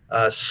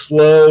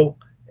slow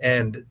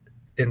and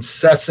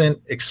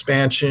incessant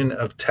expansion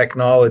of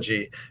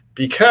technology,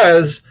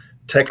 because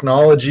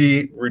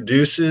technology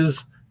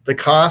reduces the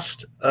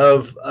cost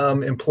of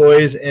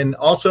employees and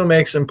also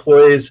makes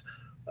employees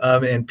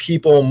and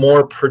people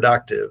more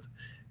productive.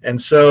 And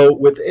so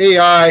with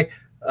AI,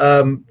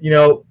 I'm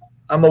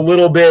a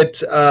little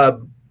bit,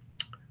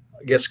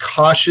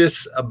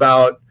 cautious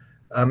about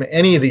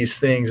any of these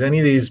things, any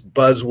of these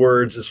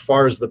buzzwords as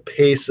far as the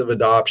pace of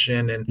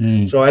adoption.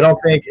 And so I don't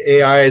think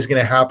AI is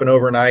going to happen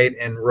overnight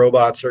and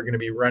robots are going to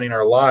be running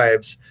our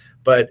lives,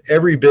 but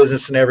every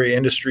business and every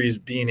industry is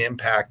being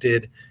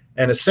impacted.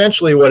 And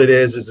essentially what it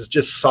is it's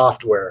just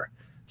software.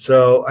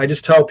 So I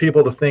just tell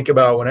people to think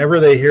about whenever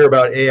they hear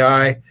about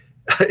AI,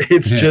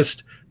 it's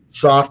just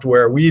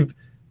software. We've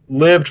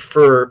lived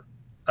for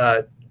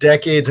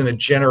decades and a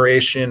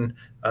generation.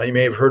 You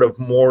may have heard of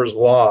Moore's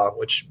Law,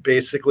 which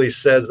basically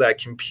says that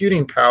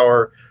computing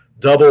power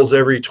doubles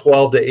every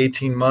 12 to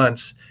 18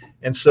 months.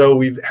 And so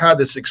we've had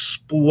this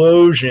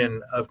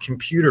explosion of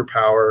computer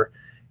power.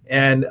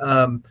 And,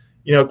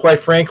 quite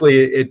frankly,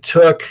 it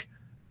took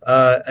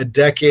a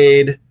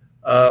decade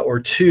or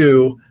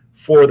two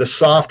for the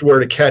software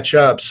to catch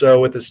up.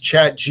 So with this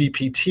Chat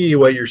GPT,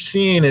 what you're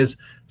seeing is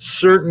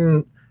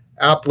certain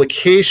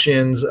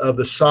applications of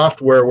the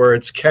software where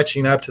it's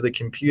catching up to the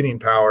computing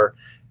power.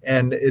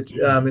 and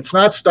it's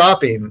not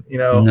stopping,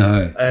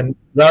 No. and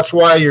that's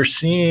why you're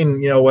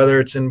seeing, whether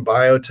it's in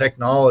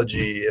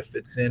biotechnology, if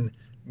it's in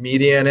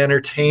media and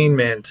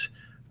entertainment,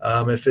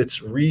 if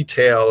it's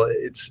retail,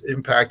 it's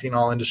impacting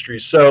all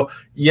industries. So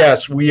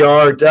yes, we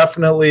are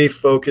definitely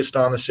focused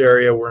on this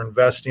area. We're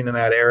investing in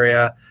that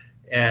area,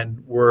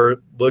 and we're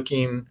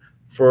looking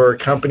for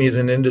companies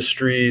and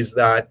industries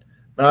that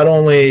not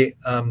only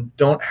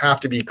don't have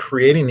to be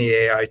creating the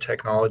AI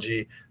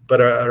technology, but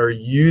are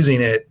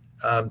using it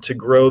to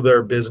grow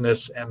their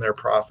business and their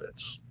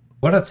profits.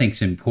 What I think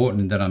is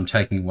important that I'm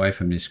taking away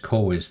from this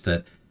call is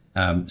that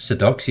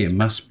Sedoxia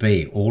must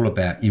be all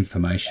about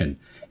information.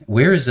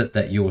 Where is it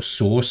that you're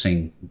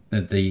sourcing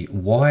the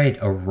wide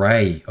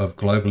array of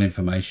global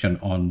information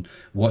on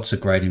what's a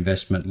great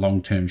investment,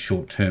 long-term,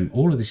 short-term,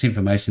 all of this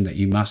information that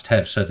you must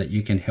have so that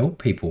you can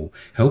help people,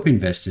 help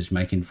investors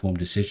make informed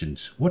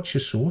decisions? What's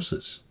your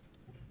sources?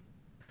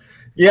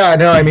 Yeah,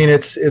 no, I mean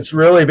it's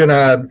really been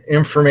a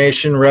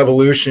information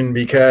revolution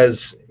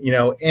because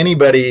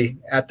anybody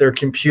at their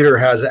computer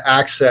has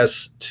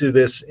access to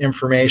this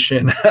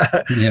information,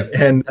 Yep.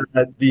 and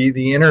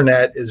the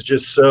internet is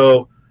just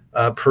so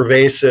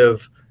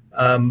pervasive.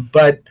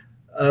 But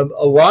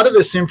a lot of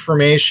this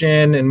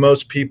information, and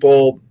most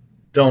people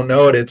don't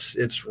know it.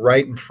 It's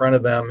right in front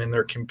of them in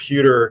their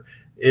computer.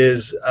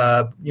 Is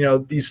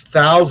these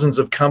thousands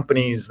of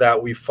companies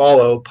that we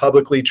follow,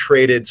 publicly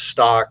traded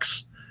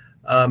stocks,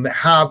 are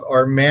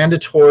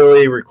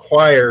mandatorily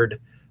required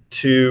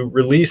to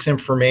release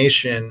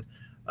information,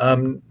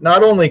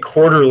 not only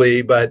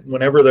quarterly, but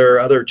whenever there are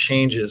other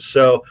changes.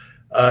 So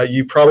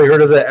you've probably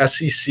heard of the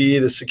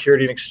SEC, the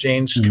Security and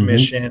Exchange Mm-hmm.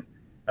 Commission.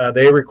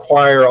 They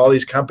require all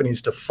these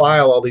companies to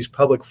file all these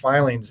public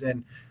filings.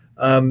 And,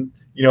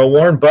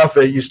 Warren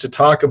Buffett used to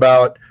talk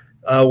about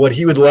what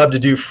he would love to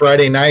do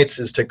Friday nights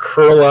is to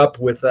curl up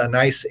with a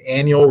nice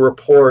annual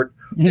report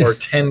or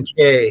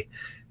 10K.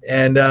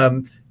 And,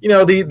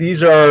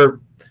 these are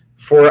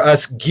for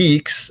us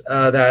geeks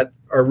that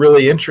are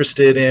really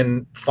interested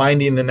in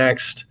finding the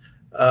next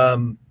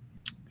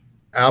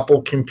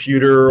Apple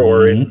computer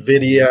or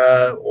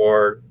NVIDIA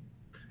or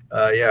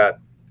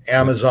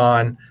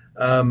Amazon,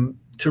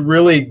 to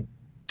really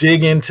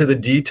dig into the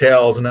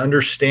details and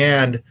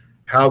understand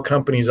how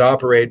companies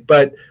operate.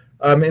 But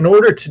in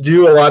order to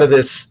do a lot of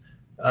this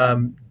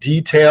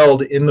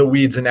detailed in the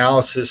weeds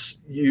analysis,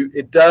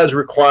 it does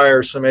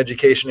require some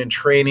education and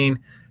training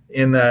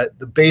in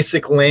the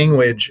basic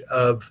language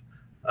of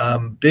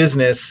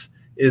business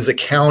is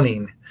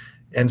accounting.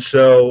 And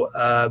so,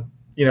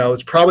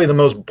 it's probably the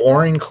most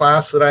boring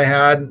class that I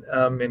had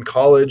in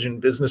college and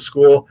business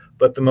school,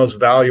 but the most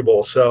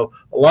valuable. So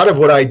a lot of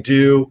what I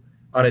do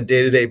on a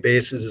day-to-day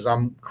basis is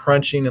I'm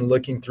crunching and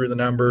looking through the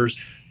numbers,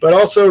 but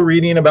also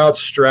reading about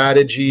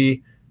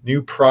strategy,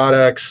 new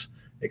products,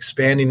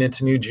 expanding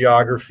into new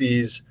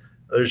geographies.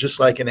 There's just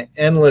like an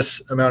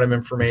endless amount of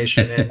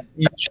information. And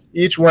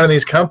each one of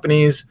these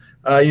companies,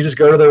 you just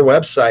go to their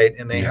website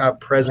and they have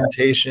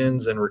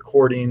presentations and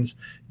recordings.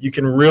 You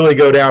can really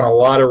go down a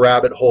lot of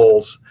rabbit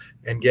holes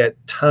and get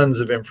tons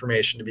of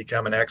information to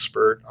become an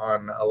expert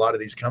on a lot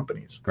of these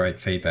companies. Great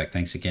feedback.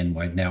 Thanks again,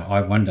 Wade. Now,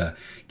 I wonder,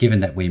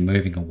 given that we're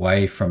moving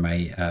away from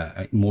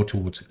a more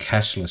towards a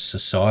cashless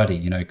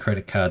society,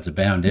 credit cards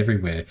abound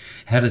everywhere,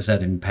 how does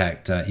that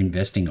impact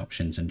investing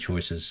options and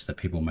choices that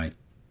people make?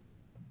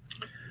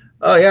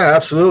 Oh, yeah,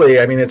 absolutely.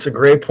 I mean, it's a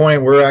great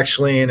point. We're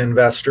actually an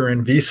investor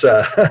in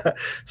Visa.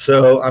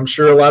 So I'm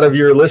sure a lot of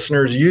your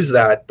listeners use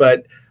that.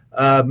 But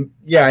and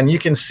you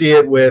can see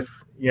it with,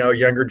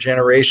 younger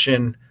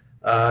generation.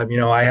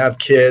 I have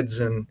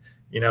kids and,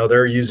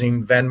 they're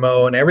using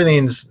Venmo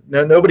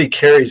and nobody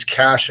carries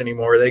cash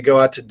anymore. They go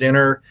out to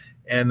dinner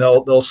and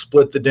they'll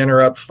split the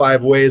dinner up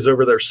 5 ways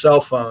over their cell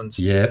phones.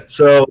 Yeah.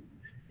 So,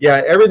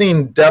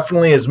 everything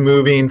definitely is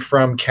moving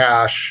from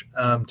cash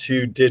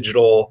to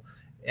digital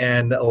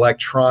and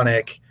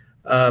electronic.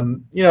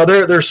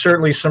 There's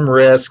certainly some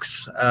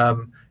risks,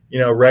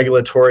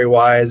 regulatory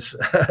wise,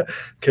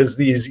 because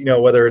these,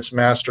 whether it's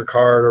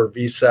MasterCard or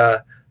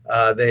Visa,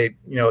 they,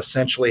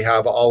 essentially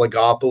have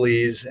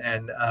oligopolies,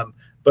 and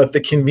but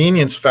the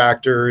convenience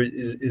factor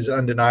is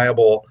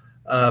undeniable.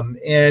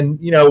 And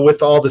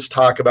with all this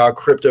talk about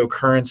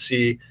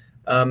cryptocurrency,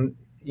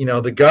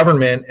 the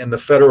government and the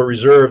Federal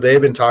Reserve,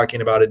 they've been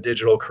talking about a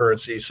digital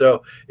currency.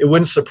 So it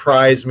wouldn't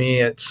surprise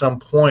me at some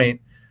point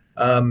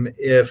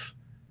if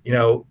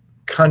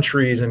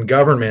countries and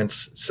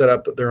governments set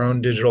up their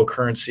own digital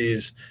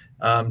currencies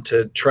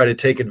to try to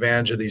take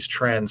advantage of these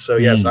trends. So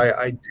yes,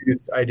 I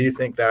do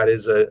think that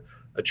is a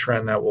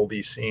trend that we'll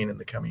be seeing in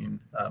the coming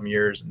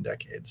years and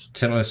decades.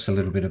 Tell us a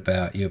little bit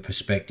about your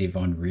perspective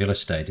on real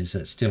estate. Is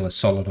it still a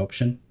solid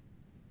option?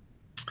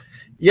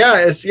 Yeah,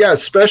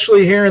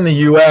 especially here in the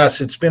U.S.,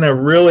 it's been a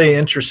really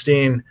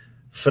interesting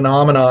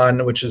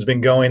phenomenon which has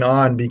been going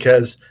on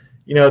because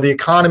the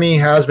economy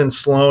has been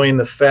slowing.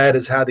 The Fed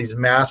has had these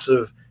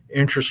massive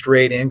interest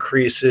rate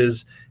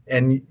increases,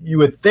 and you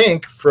would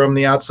think from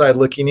the outside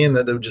looking in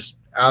that they would just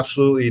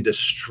absolutely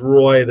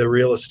destroy the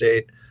real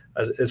estate,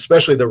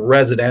 especially the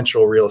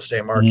residential real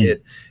estate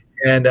market.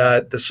 And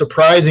the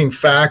surprising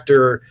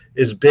factor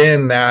has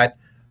been that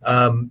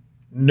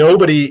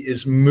nobody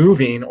is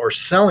moving or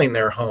selling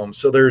their home.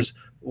 So there's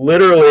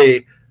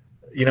literally,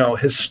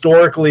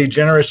 historically,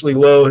 generously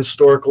low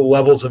historical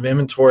levels of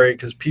inventory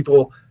because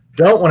people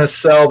don't want to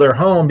sell their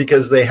home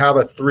because they have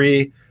a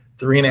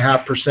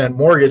 3.5%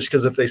 mortgage.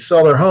 Because if they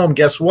sell their home,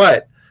 guess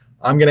what?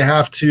 I'm going to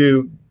have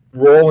to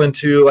roll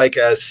into like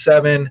a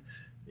 7,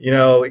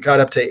 it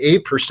got up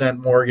to 8%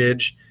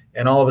 mortgage.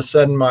 And all of a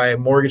sudden my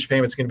mortgage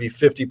payment is going to be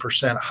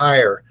 50%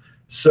 higher.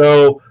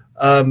 So,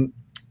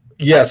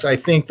 yes, I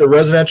think the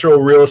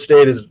residential real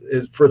estate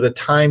is for the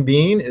time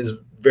being is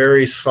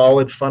very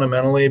solid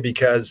fundamentally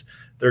because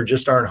there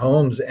just aren't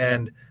homes.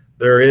 And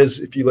there is,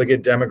 if you look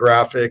at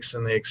demographics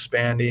and the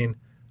expanding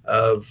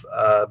of,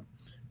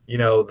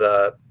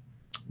 the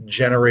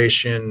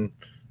generation,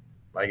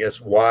 I guess,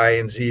 Y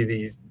and Z,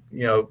 these,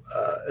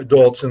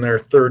 adults in their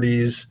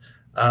 30s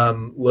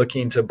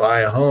looking to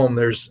buy a home,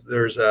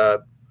 there's a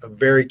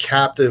very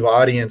captive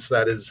audience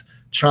that is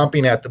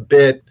chomping at the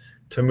bit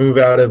to move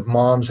out of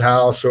mom's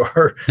house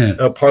or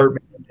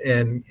apartment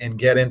and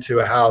get into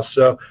a house.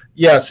 So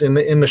yes, in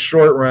the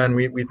short run,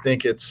 we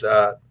think it's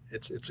a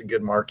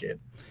good market.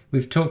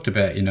 We've talked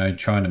about,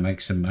 trying to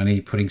make some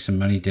money, putting some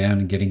money down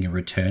and getting a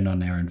return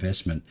on our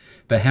investment.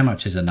 But how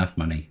much is enough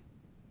money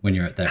when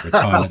you're at that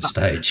retirement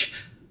stage?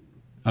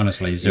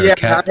 Honestly, is there a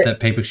cap that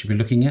people should be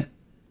looking at?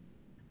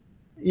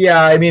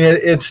 Yeah, I mean,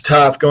 it's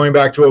tough. Going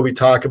back to what we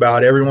talk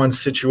about, everyone's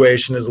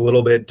situation is a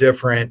little bit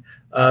different.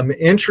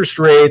 Interest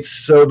rates.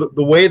 So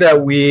the way that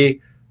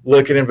we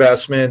look at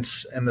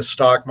investments and the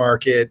stock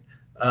market,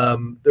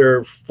 there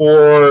are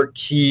 4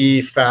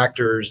 key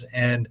factors,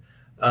 and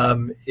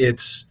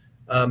it's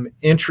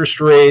interest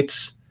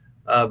rates,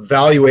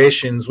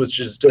 valuations, which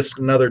is just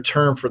another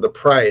term for the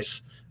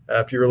price.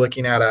 If you're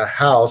looking at a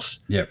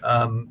house, yep.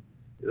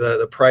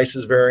 The price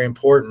is very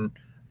important.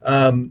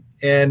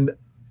 And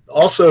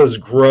also is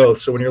growth.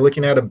 So when you're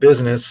looking at a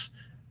business,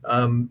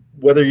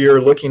 whether you're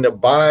looking to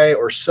buy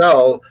or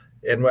sell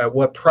and at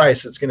what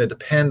price, it's going to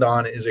depend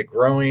on, is it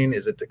growing?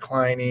 Is it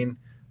declining?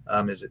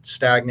 Is it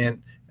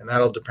stagnant? And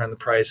that'll depend on the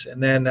price.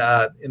 And then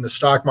in the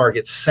stock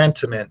market,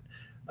 sentiment.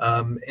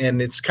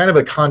 And it's kind of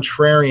a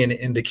contrarian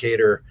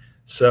indicator.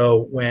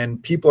 So when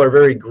people are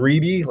very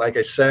greedy, like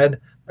I said,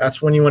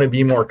 that's when you want to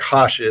be more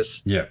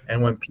cautious. Yeah.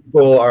 And when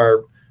people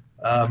are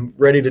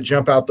ready to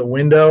jump out the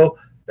window,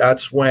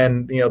 that's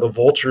when the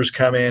vultures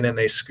come in and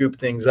they scoop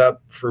things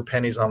up for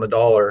pennies on the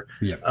dollar.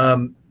 Yeah.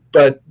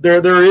 But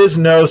there is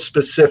no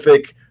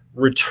specific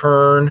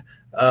return.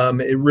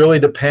 It really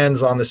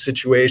depends on the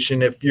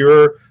situation. If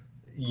you're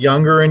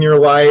younger in your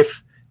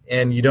life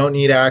and you don't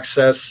need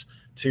access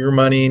to your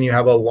money and you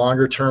have a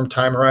longer term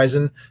time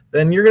horizon,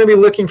 then you're going to be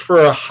looking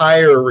for a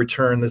higher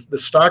return. The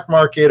stock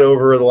market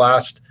over the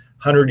last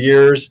 100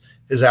 years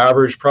has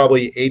averaged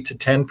probably 8 to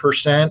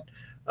 10%.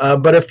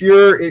 But if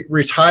you're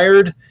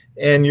retired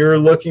and you're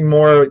looking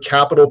more at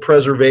capital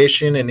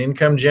preservation and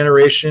income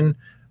generation,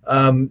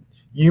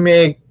 you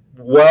may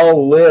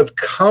well live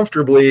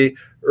comfortably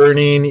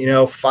earning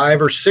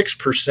 5 or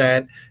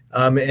 6%,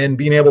 and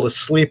being able to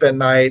sleep at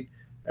night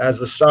as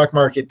the stock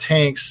market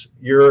tanks.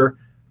 Your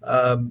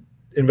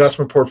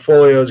investment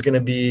portfolio is going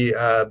to be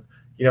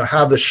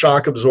have the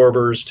shock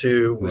absorbers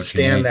to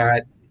withstand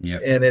that.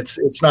 Yep. And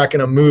it's not going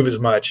to move as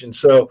much. And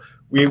so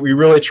we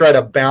really try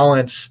to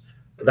balance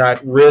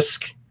that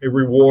risk,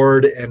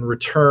 reward, and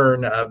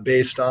return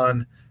based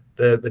on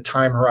the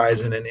time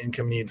horizon and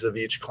income needs of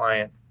each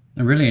client.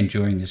 I'm really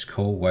enjoying this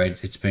call, Wade.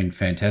 It's been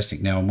fantastic.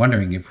 Now, I'm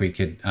wondering if we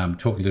could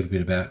talk a little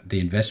bit about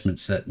the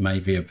investments that may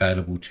be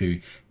available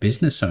to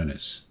business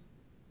owners.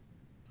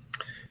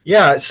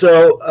 Yeah,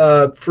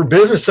 so for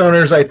business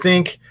owners, I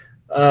think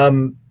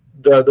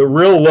the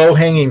real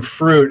low-hanging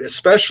fruit,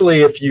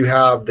 especially if you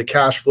have the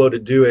cash flow to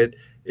do it,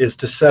 is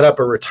to set up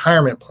a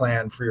retirement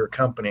plan for your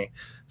company.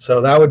 So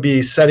that would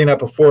be setting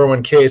up a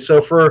 401k. So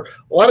for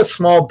a lot of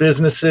small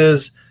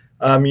businesses,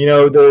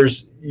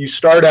 you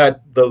start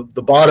at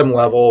the bottom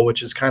level,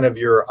 which is kind of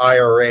your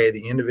IRA,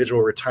 the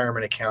individual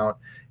retirement account,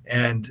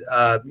 and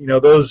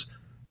those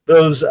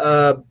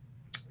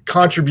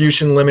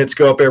contribution limits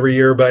go up every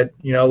year. But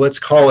let's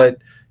call it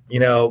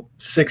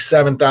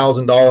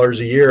 $6,000-7,000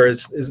 a year.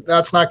 Is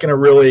that's not going to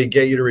really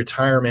get you to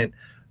retirement.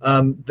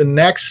 The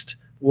next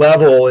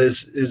level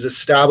is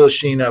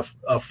establishing a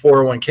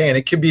 401k, and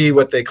it could be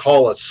what they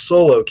call a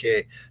solo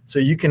K. So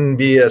you can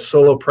be a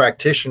solo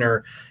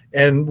practitioner.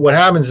 And what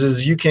happens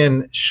is you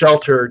can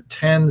shelter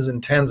tens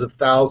and tens of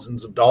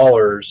thousands of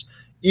dollars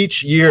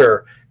each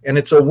year. And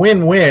it's a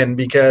win-win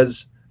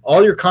because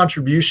all your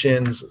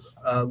contributions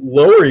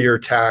lower your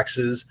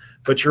taxes,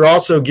 but you're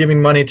also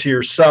giving money to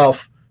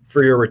yourself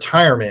for your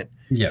retirement.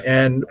 Yeah.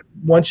 And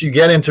once you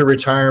get into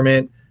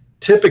retirement,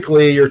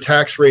 typically your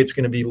tax rate's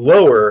going to be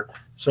lower.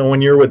 So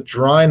when you're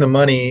withdrawing the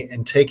money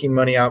and taking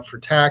money out for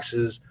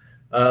taxes,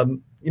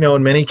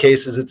 in many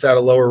cases it's at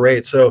a lower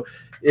rate. So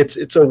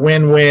it's a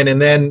win-win.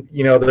 And then,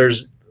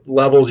 there's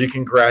levels you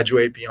can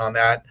graduate beyond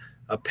that.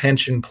 A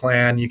pension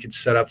plan you could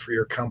set up for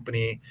your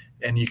company,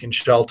 and you can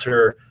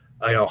shelter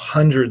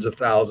hundreds of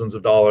thousands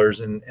of dollars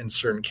in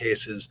certain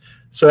cases.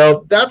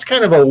 So that's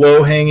kind of a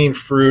low hanging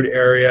fruit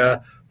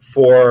area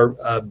for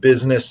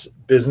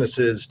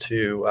businesses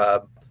to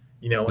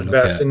Look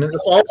invest at. in. And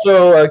it's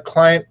also a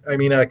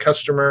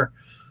customer.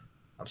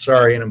 I'm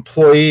sorry, an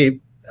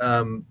employee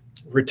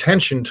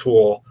retention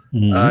tool.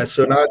 Mhm.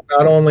 So not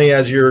only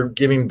as you're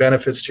giving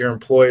benefits to your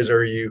employees,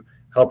 are you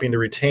helping to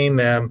retain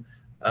them,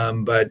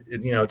 but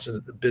it's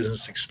a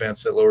business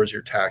expense that lowers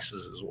your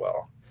taxes as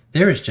well.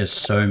 There is just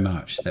so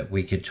much that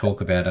we could talk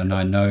about, and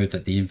I know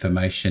that the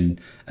information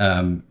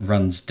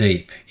runs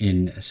deep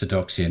in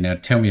Sedoxia. Now,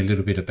 tell me a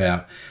little bit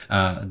about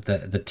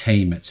the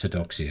team at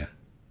Sedoxia.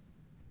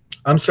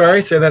 I'm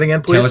sorry, say that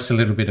again, Tell please. us a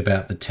little bit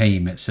about the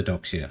team at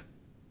Sedoxia.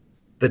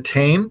 The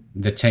tame.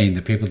 The team,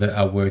 the people that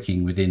are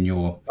working within Oh,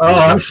 your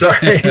I'm group.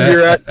 sorry.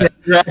 Your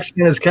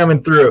accent is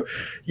coming through.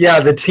 Yeah,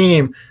 the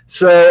team.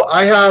 So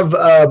I have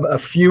a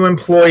few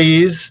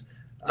employees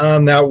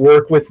that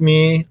work with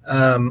me.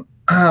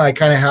 I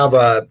kind of have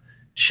a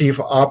chief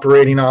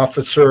operating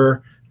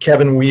officer,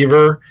 Kevin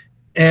Weaver,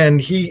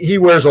 and he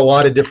wears a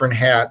lot of different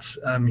hats.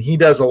 He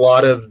does a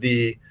lot of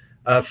the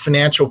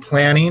financial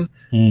planning.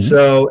 Mhm.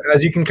 So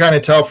as you can kind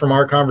of tell from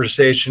our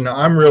conversation,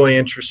 I'm really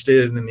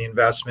interested in the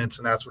investments,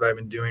 and that's what I've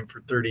been doing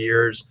for 30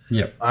 years.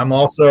 Yep. I'm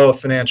also a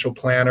financial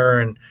planner,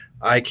 and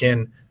I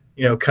can,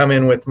 come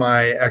in with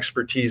my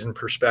expertise and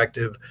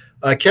perspective.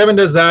 Kevin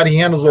does that. He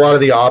handles a lot of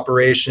the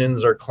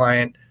operations, our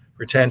client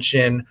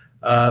retention.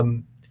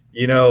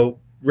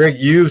 Rick,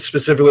 you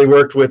specifically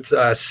worked with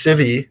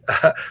Civi,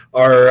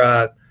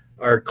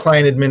 our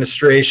client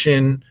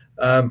administration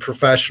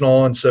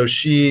professional, and so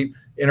she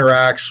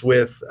interacts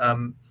with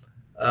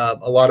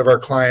a lot of our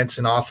clients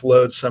and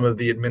offloads some of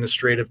the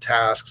administrative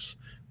tasks.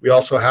 We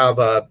also have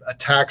a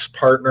tax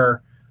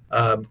partner,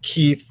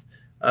 Keith.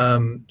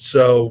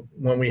 So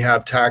when we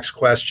have tax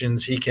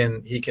questions, he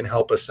can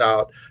help us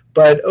out.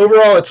 But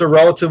overall, it's a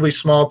relatively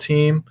small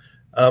team.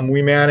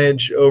 We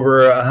manage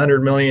over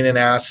 100 million in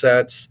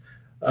assets,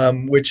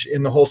 which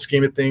in the whole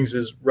scheme of things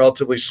is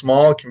relatively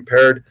small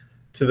compared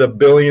to the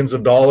billions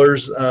of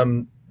dollars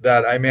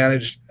that I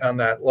manage on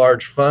that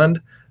large fund.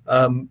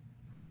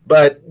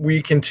 But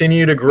we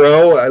continue to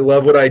grow. I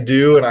love what I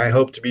do, and I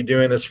hope to be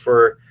doing this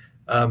for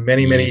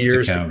many, many Years to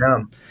years to come.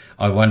 come.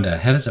 I wonder,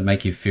 how does it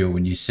make you feel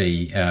when you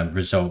see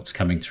results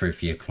coming through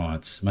for your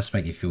clients? Must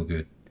make you feel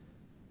good.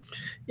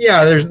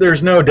 Yeah,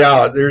 there's no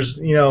doubt. There's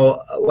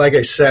like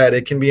I said,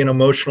 it can be an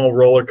emotional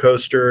roller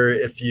coaster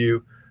if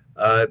you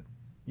uh,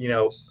 you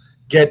know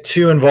get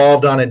too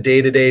involved on a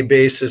day to day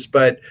basis.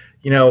 But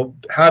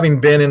having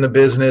been in the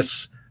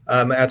business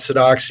at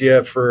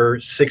Sedoxia for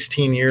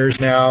 16 years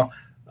now,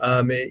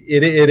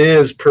 it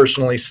is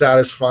personally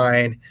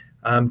satisfying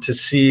to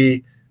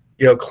see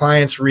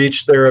clients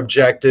reach their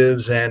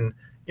objectives and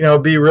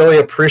be really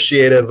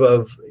appreciative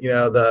of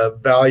the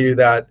value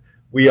that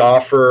we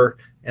offer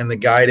and the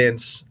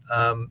guidance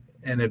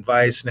and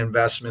advice and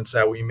investments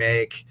that we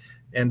make.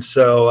 And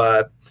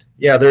so,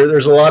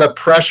 there's a lot of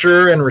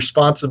pressure and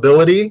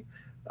responsibility.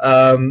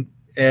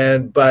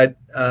 But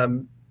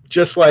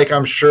just like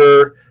I'm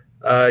sure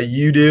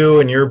you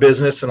do in your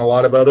business and a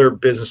lot of other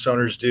business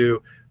owners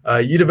do,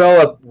 you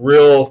develop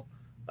real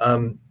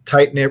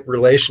tight knit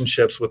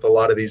relationships with a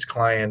lot of these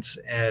clients.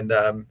 And,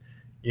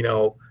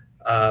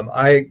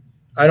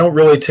 I don't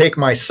really take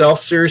myself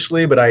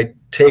seriously, but I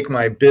take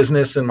my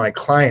business and my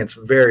clients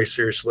very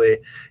seriously.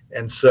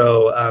 And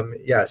so,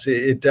 yes,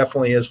 it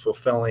definitely is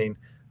fulfilling,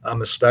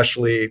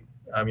 especially,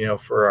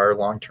 for our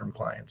long-term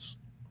clients.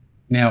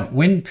 Now,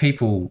 when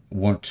people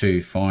want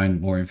to find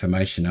more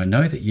information, I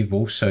know that you've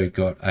also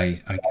got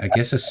I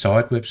guess, a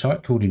side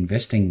website called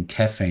Investing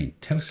Caffeine.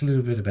 Tell us a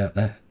little bit about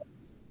that.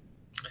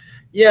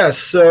 Yes.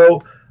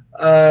 So,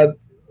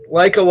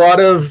 like a lot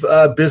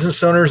of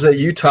business owners that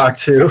you talk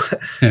to,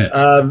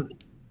 um,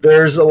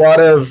 there's a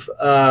lot of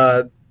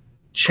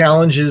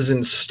challenges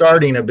in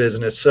starting a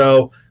business.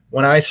 So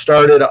when I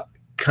started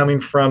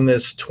coming from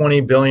this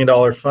 $20 billion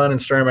fund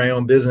and starting my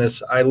own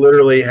business, I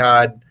literally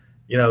had,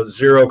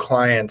 zero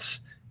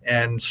clients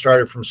and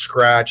started from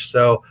scratch.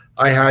 So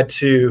I had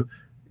to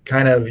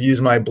kind of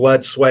use my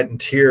blood, sweat, and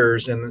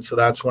tears. And so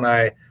that's when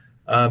I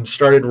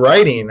started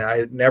writing.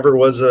 I never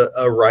was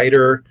a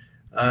writer.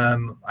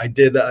 I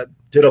did a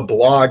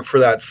blog for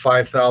that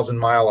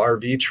 5,000-mile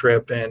RV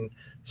trip, and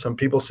some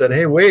people said,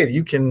 "Hey, Wade,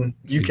 you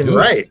You can do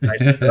write." And I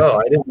said, it. "Oh,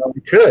 I didn't know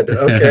we could."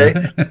 Okay,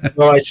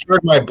 well, I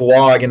started my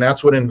blog, and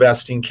that's what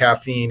Investing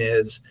Caffeine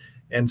is.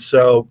 And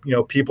so,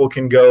 people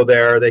can go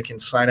there. They can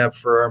sign up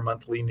for our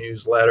monthly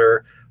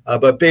newsletter.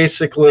 But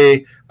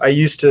basically, I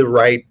used to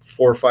write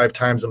 4 or 5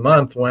 times a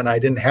month when I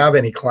didn't have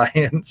any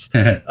clients.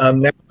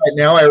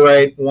 Now I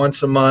write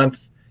once a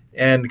month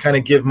and kind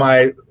of give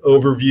my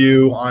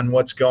overview on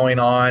what's going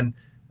on,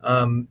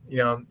 in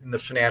the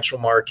financial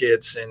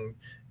markets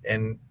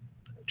and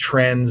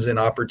trends and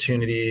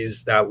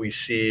opportunities that we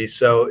see.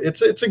 So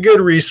it's a good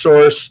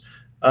resource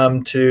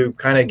to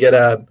kind of get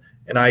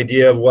an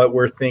idea of what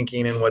we're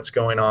thinking and what's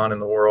going on in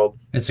the world.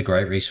 It's a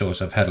great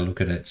resource. I've had a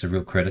look at it. It's a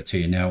real credit to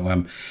you.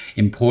 Now,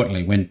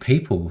 importantly, when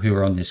people who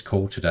are on this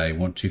call today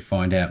want to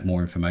find out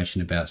more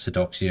information about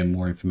Sedoxia,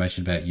 more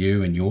information about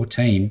you and your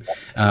team,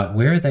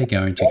 where are they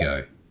going to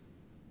go?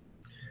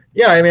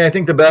 Yeah, I mean, I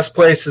think the best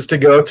place is to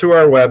go to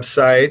our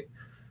website,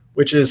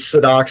 which is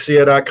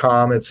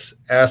sedoxia.com. It's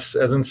S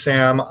as in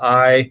Sam,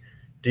 I,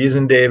 D as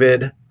in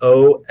David,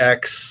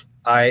 OXIA.com.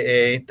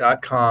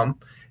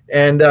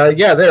 And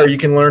there you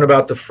can learn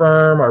about the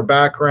firm, our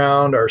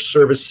background, our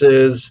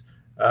services.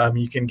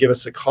 You can give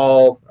us a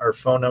call, our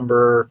phone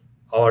number,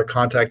 all our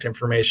contact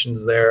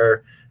information's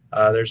there.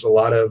 There's a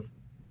lot of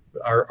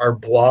our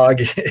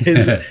blog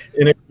is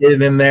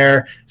integrated in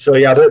there. So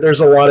yeah, there's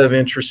a lot of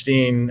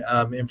interesting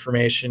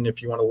information if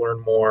you want to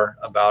learn more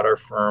about our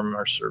firm,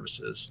 our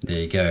services. There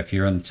you go. If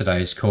you're on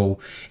today's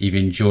call, you've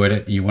enjoyed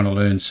it, you want to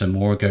learn some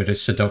more, go to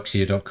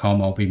sedoxia.com.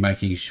 I'll be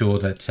making sure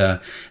that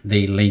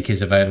the link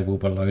is available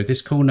below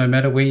this call. No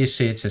matter where you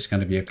see it, it's just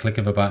going to be a click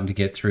of a button to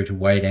get through to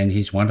Wade and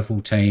his wonderful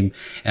team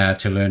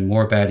to learn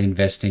more about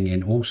investing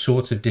in all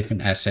sorts of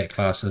different asset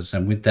classes.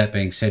 And with that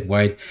being said,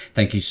 Wade,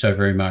 thank you so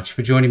very much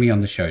for joining me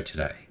on the show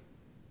today.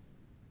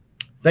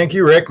 Thank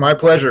you, Rick. My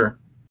pleasure.